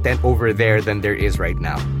more content over there than there is right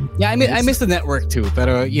now. Yeah, I miss the network too.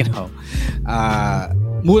 Pero,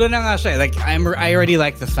 mura na nga siya. Like, I already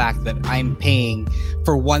like the fact that I'm paying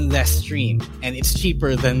for one less stream, and it's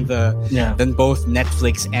cheaper than than both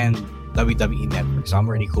Netflix and WWE Network. So I'm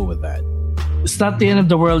already cool with that. It's not the end of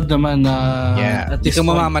the world naman. Di ka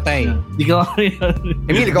mamamatay. Di ka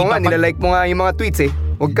Emil, ikaw nga, nilalike mo nga yung mga tweets eh.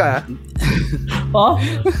 Huwag ka.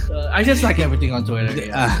 I just like everything on Twitter.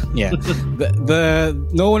 Yeah.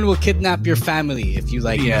 No one will kidnap your family if you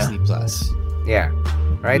like Disney+. Yeah.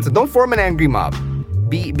 Right? So don't form an angry mob.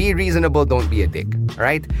 Be reasonable, don't be a dick.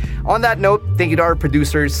 Alright? On that note, thank you to our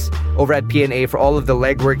producers over at PNA for all of the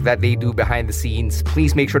legwork that they do behind the scenes.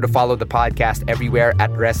 Please make sure to follow the podcast everywhere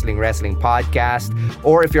at Wrestling Podcast,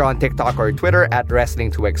 or if you're on TikTok or Twitter at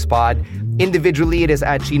Wrestling2Xpod. Individually, it is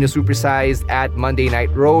at Chino Supersized, at Monday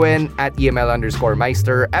Night Rowan, at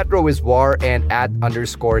EML_Meister, at Rowiswar, and at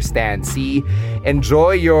 _Stan C.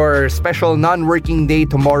 Enjoy your special non-working day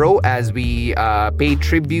tomorrow as we pay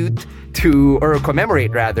tribute to, or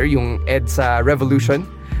commemorate rather, yung EDSA revolution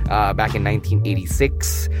back in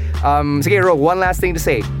 1986. Sige, Ro, one last thing to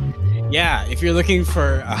say. Yeah, if you're looking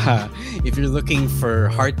for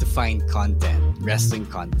hard to find content, wrestling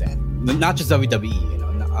content, not just WWE,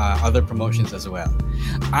 other promotions as well,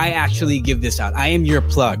 I actually give this out. I am your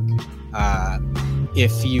plug.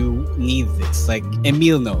 If you need this, like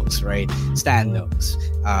Emil knows, right? Stan knows.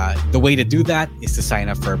 The way to do that is to sign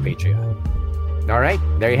up for our Patreon. All right,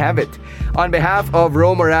 there you have it. On behalf of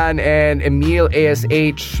Ro Moran and Emil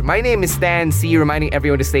ASH, my name is Stan C, reminding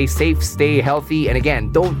everyone to stay safe, stay healthy, and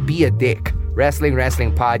again, don't be a dick. Wrestling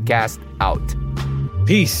Podcast out.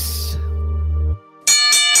 Peace.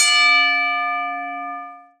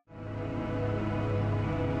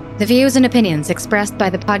 The views and opinions expressed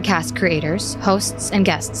by the podcast creators, hosts, and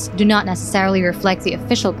guests do not necessarily reflect the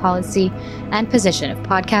official policy and position of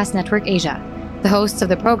Podcast Network Asia, the hosts of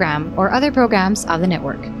the program, or other programs of the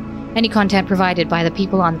network. Any content provided by the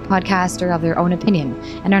people on the podcast are of their own opinion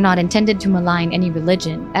and are not intended to malign any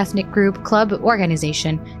religion, ethnic group, club,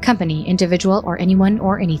 organization, company, individual, or anyone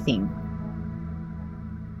or anything.